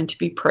out there and to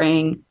be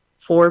praying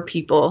for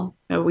people.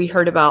 We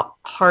heard about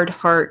hard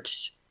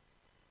hearts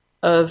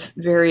of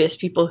various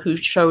people who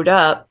showed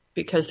up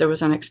because there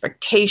was an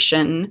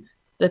expectation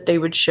that they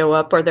would show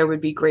up, or there would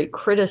be great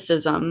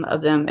criticism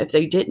of them if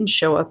they didn't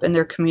show up in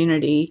their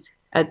community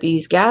at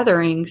these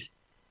gatherings,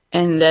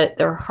 and that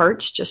their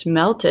hearts just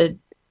melted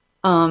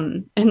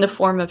in the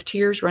form of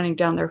tears running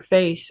down their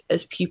face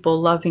as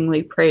people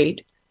lovingly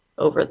prayed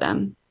over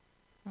them.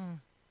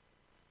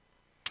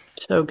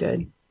 So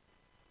good.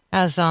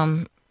 As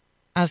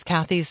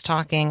Kathy's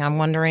talking, I'm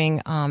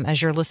wondering,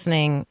 as you're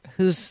listening,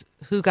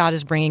 who God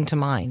is bringing to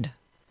mind.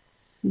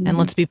 Mm-hmm. And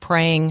let's be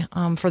praying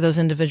for those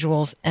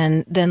individuals,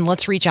 and then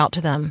let's reach out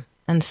to them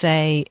and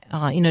say,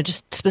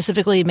 just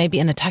specifically maybe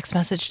in a text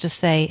message, just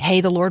say,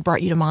 hey, the Lord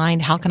brought you to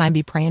mind. How can I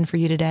be praying for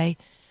you today?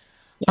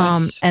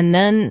 Yes. And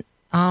then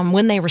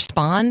when they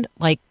respond,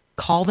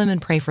 call them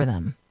and pray for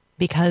them,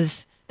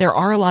 because there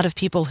are a lot of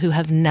people who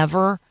have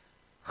never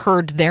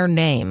heard their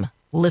name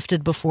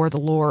lifted before the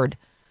Lord.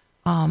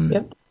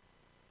 Yep.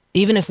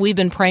 Even if we've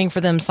been praying for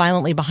them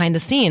silently behind the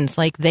scenes,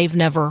 they've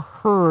never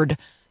heard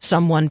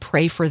someone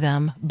pray for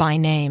them by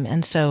name.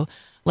 And so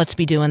let's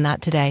be doing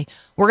that today.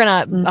 We're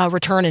going to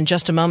return in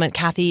just a moment.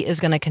 Kathy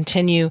is going to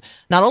continue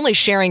not only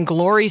sharing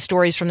glory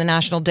stories from the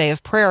National Day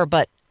of Prayer,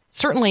 but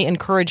certainly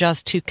encourage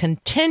us to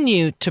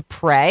continue to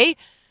pray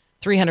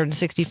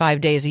 365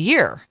 days a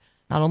year,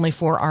 not only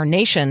for our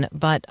nation,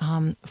 but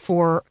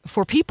for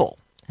people.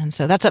 And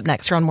so that's up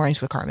next here on Mornings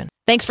with Carmen.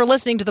 Thanks for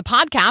listening to the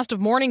podcast of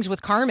Mornings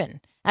with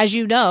Carmen. As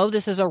you know,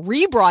 this is a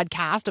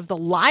rebroadcast of the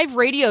live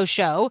radio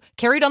show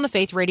carried on the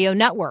Faith Radio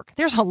Network.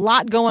 There's a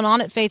lot going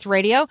on at Faith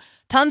Radio,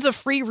 tons of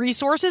free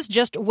resources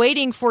just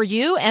waiting for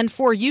you and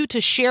for you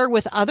to share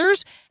with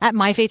others at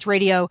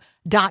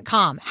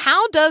myfaithradio.com.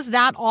 How does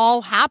that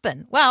all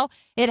happen? Well,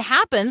 it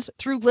happens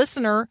through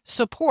listener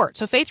support.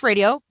 So Faith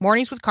Radio,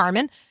 Mornings with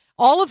Carmen,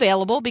 all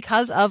available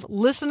because of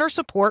listener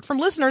support from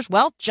listeners,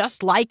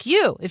 just like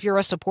you. If you're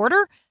a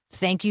supporter,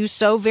 thank you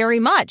so very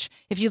much.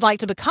 If you'd like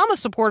to become a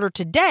supporter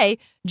today,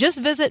 just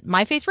visit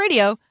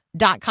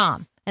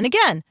myfaithradio.com. And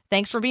again,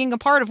 thanks for being a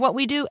part of what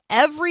we do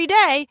every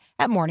day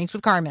at Mornings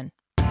with Carmen.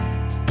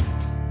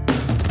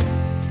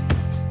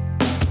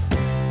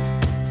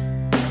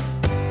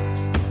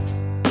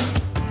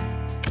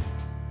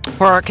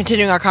 For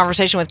continuing our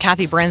conversation with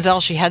Kathy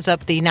Branzell, she heads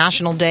up the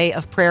National Day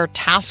of Prayer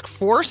Task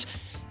Force.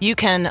 You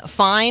can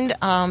find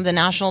the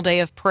National Day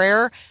of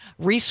Prayer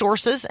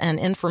resources and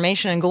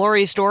information and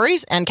glory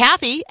stories, and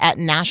Kathy at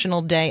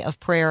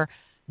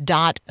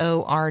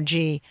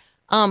nationaldayofprayer.org.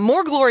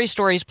 More glory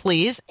stories,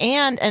 please,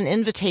 and an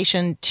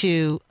invitation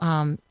to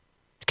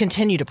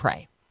continue to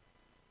pray.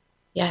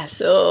 Yeah,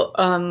 so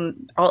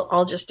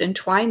I'll just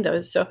entwine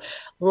those. So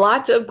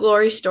lots of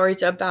glory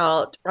stories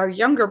about our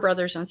younger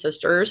brothers and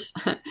sisters,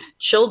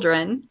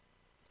 children,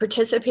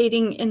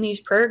 participating in these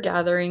prayer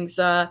gatherings.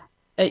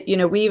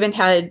 We even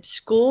had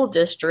school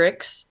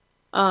districts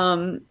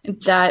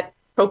that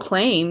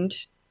proclaimed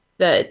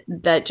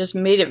that just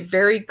made it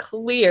very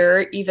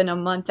clear, even a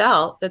month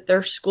out, that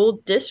their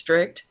school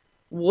district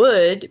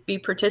would be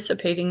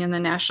participating in the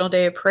National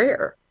Day of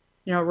Prayer.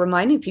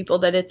 Reminding people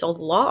that it's a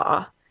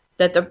law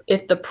that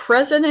if the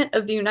President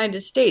of the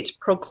United States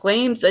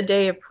proclaims a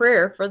day of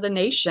prayer for the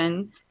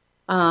nation,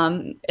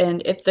 and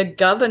if the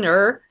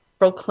governor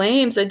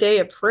proclaims a day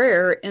of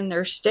prayer in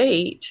their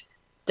state,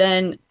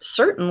 then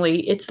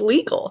certainly it's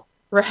legal,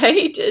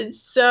 right? And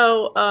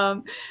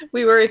so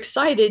we were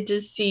excited to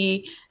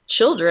see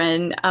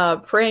children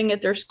praying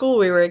at their school.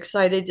 We were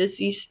excited to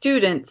see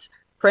students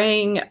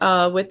praying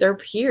with their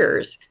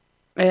peers.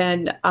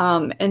 And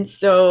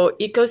so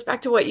it goes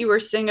back to what you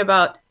were saying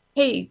about,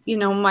 hey,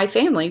 my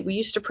family, we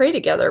used to pray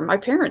together. My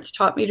parents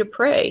taught me to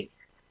pray.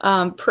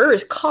 Prayer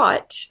is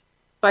caught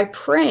by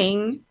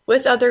praying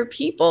with other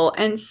people.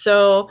 And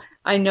so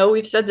I know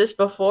we've said this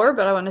before,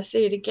 but I want to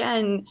say it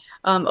again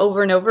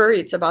over and over.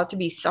 It's about to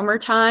be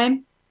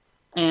summertime,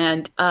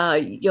 and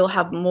you'll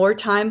have more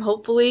time,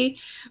 hopefully,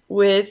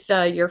 with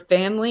your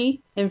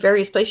family in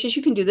various places.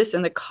 You can do this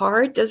in the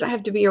car. It doesn't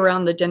have to be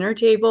around the dinner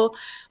table,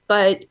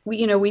 but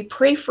we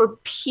pray for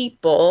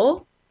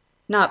people,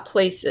 not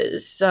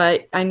places.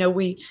 I know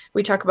we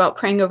talk about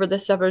praying over the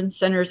 7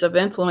 centers of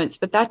influence,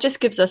 but that just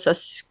gives us a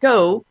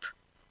scope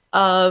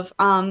of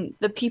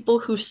the people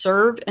who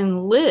serve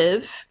and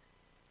live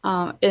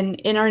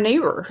in our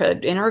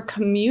neighborhood, in our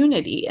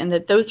community, and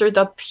that those are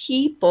the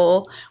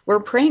people we're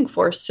praying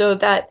for. So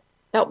that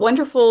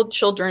wonderful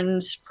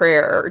children's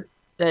prayer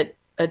that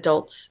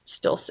adults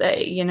still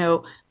say,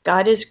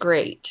 God is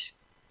great,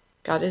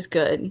 God is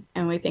good,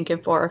 and we thank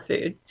him for our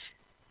food.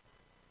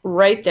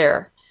 Right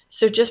there.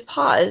 So just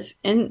pause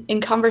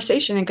in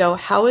conversation and go,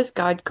 how is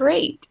God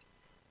great?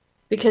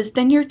 Because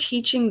then you're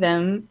teaching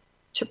them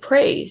to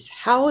praise.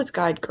 How is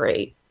God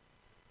great?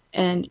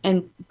 And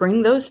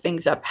bring those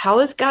things up. How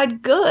is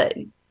God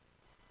good?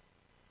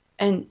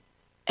 And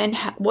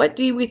what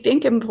do we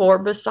thank him for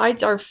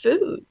besides our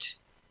food?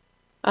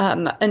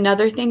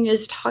 Another thing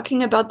is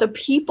talking about the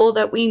people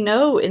that we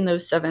know in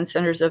those 7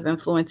 centers of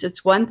influence.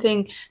 It's one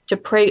thing to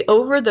pray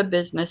over the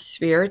business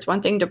sphere. It's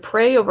one thing to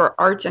pray over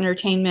arts,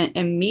 entertainment,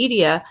 and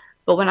media.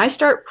 But when I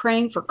start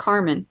praying for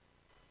Carmen,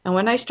 and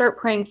when I start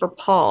praying for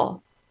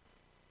Paul,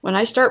 when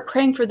I start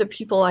praying for the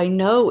people I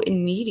know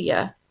in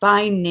media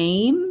by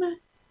name,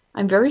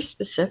 I'm very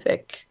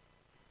specific.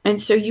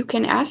 And so you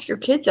can ask your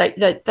kids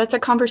that's a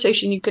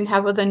conversation you can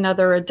have with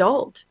another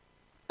adult.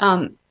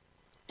 Hey,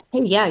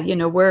 yeah,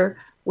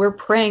 we're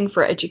praying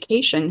for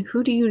education.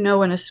 Who do you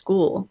know in a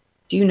school?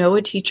 Do you know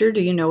a teacher?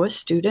 Do you know a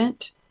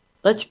student?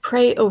 Let's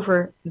pray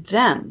over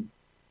them,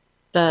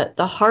 the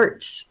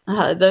hearts,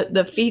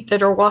 the feet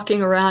that are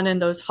walking around in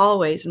those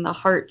hallways, and the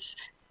hearts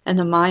and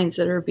the minds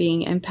that are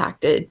being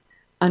impacted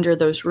under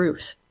those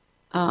roofs.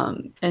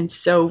 And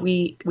so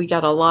we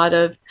got a lot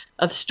of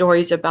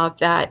stories about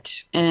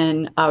that,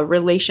 and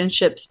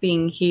relationships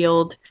being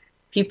healed,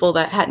 people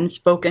that hadn't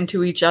spoken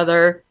to each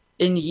other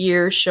in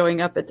years showing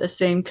up at the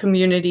same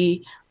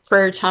community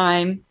prayer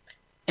time,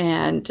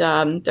 and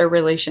their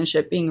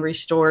relationship being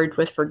restored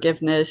with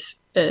forgiveness.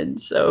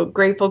 And so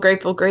grateful.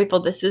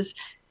 This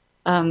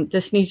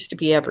needs to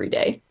be every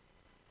day.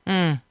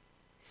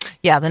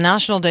 Yeah, the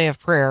National Day of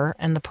Prayer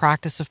and the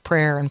practice of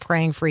prayer and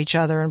praying for each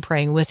other and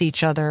praying with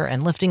each other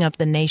and lifting up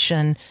the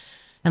nation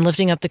and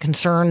lifting up the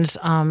concerns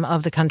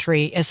of the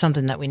country is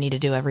something that we need to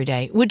do every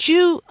day. Would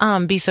you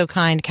be so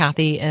kind,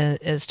 Kathy,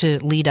 as to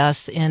lead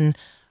us in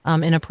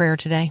a prayer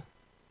today?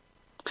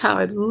 Oh,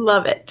 I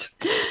love it.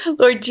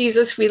 Lord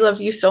Jesus, we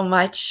love you so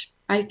much.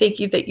 I thank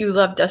you that you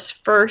loved us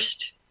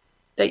first,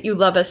 that you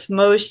love us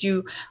most.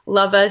 You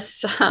love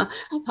us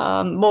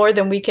more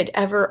than we could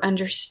ever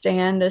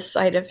understand this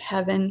side of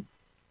heaven.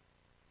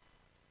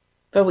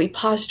 But we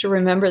pause to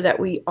remember that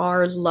we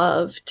are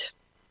loved,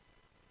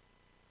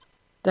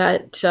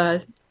 that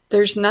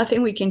there's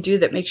nothing we can do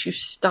that makes you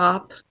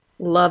stop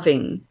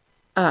loving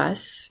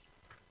us.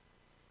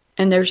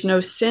 And there's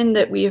no sin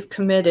that we have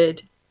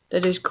committed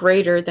that is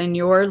greater than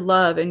your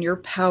love and your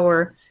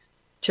power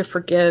to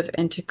forgive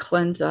and to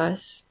cleanse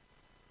us.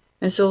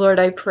 And so, Lord,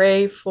 I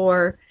pray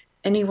for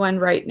anyone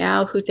right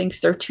now who thinks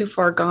they're too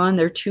far gone,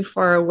 they're too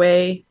far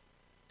away,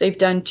 they've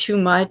done too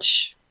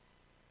much,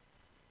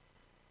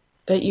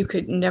 that you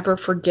could never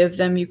forgive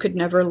them, you could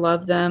never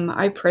love them.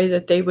 I pray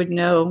that they would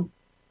know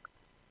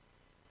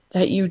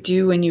that you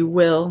do and you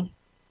will.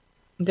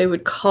 They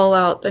would call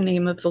out the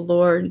name of the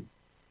Lord,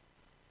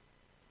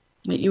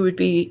 that you would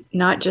be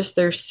not just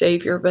their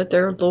Savior, but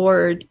their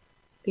Lord,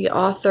 the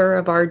author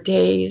of our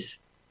days,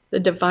 the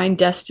divine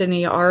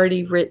destiny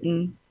already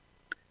written,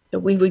 that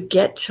we would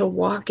get to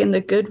walk in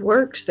the good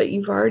works that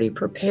you've already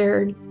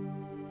prepared.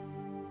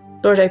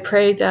 Lord, I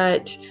pray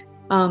that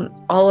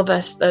all of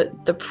us,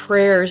 the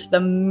prayers, the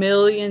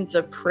millions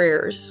of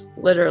prayers,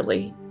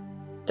 literally,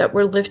 that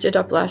were lifted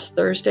up last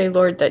Thursday,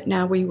 Lord, that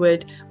now we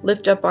would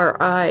lift up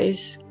our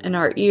eyes and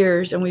our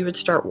ears and we would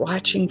start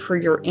watching for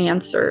your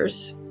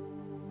answers.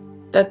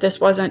 That this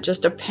wasn't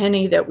just a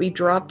penny that we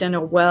dropped in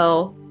a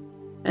well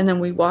and then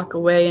we walk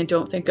away and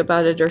don't think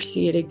about it or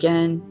see it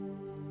again,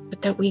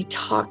 but that we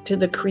talk to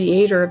the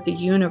creator of the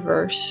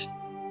universe,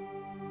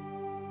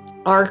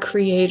 our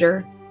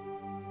creator,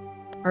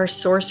 our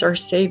source, our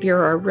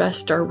savior, our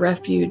rest, our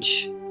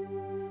refuge.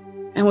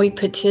 And we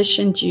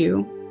petitioned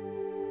you.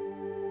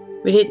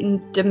 We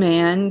didn't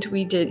demand,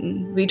 we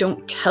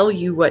don't tell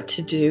you what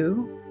to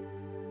do,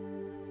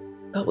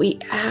 but we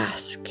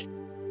ask.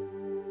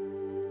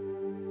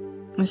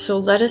 And so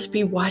let us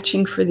be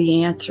watching for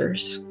the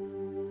answers.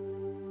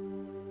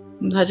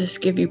 Let us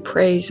give you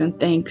praise and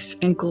thanks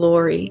and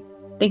glory.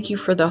 Thank you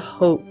for the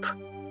hope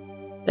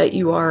that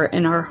you are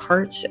in our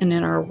hearts and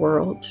in our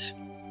world.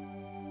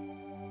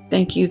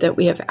 Thank you that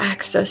we have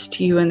access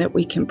to you and that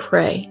we can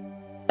pray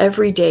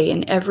every day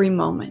and every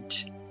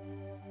moment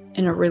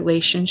in a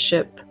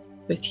relationship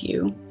with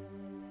you.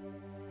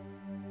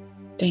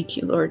 Thank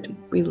you, Lord.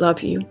 We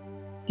love you.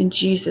 In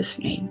Jesus'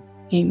 name,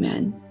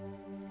 amen.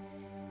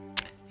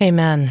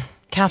 Amen.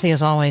 Kathy,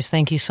 as always,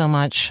 thank you so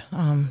much.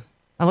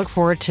 I look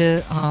forward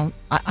to,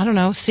 I don't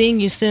know, seeing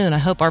you soon. I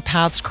hope our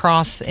paths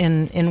cross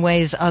in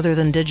ways other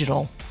than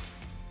digital.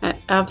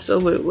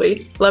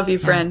 Absolutely. Love you,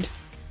 friend. Yeah.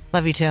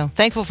 Love you too.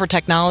 Thankful for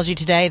technology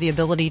today, the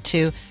ability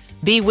to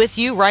be with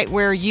you right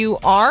where you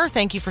are.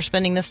 Thank you for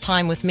spending this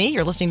time with me.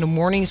 You're listening to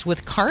Mornings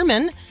with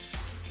Carmen.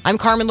 I'm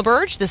Carmen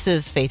LaBerge. This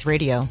is Faith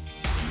Radio.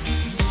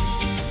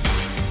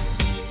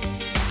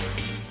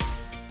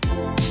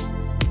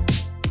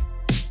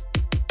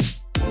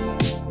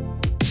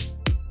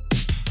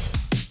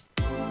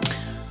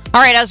 All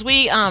right, as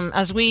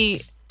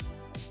we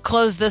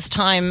close this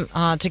time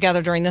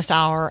together during this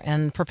hour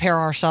and prepare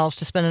ourselves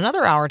to spend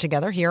another hour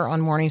together here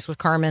on Mornings with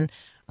Carmen,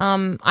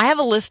 I have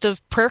a list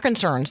of prayer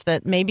concerns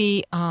that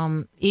maybe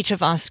each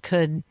of us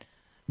could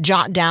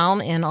jot down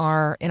in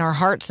our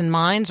hearts and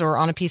minds or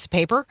on a piece of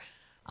paper.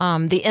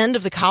 The end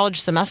of the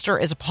college semester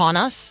is upon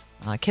us.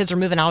 Kids are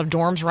moving out of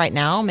dorms right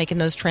now, making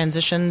those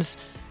transitions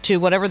to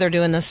whatever they're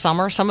doing this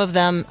summer. Some of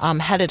them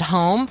headed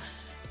home.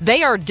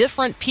 They are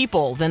different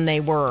people than they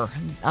were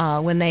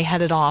when they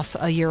headed off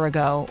a year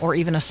ago or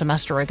even a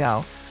semester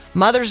ago.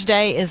 Mother's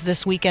Day is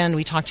this weekend.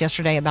 We talked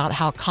yesterday about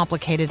how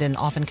complicated and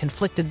often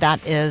conflicted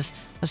that is.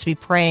 Let's be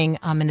praying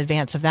in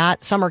advance of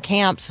that. Summer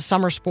camps,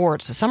 summer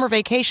sports, summer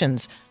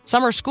vacations,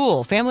 summer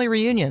school, family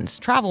reunions,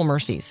 travel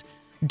mercies,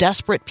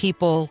 desperate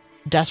people,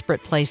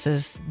 desperate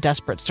places,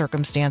 desperate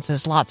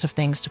circumstances, lots of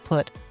things to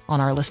put on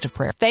our list of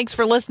prayer. Thanks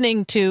for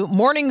listening to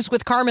Mornings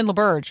with Carmen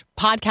LaBerge.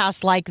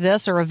 Podcasts like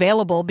this are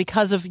available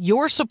because of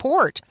your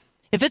support.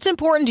 If it's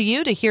important to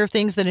you to hear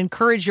things that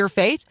encourage your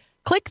faith,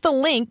 click the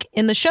link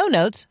in the show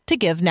notes to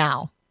give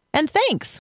now. And thanks.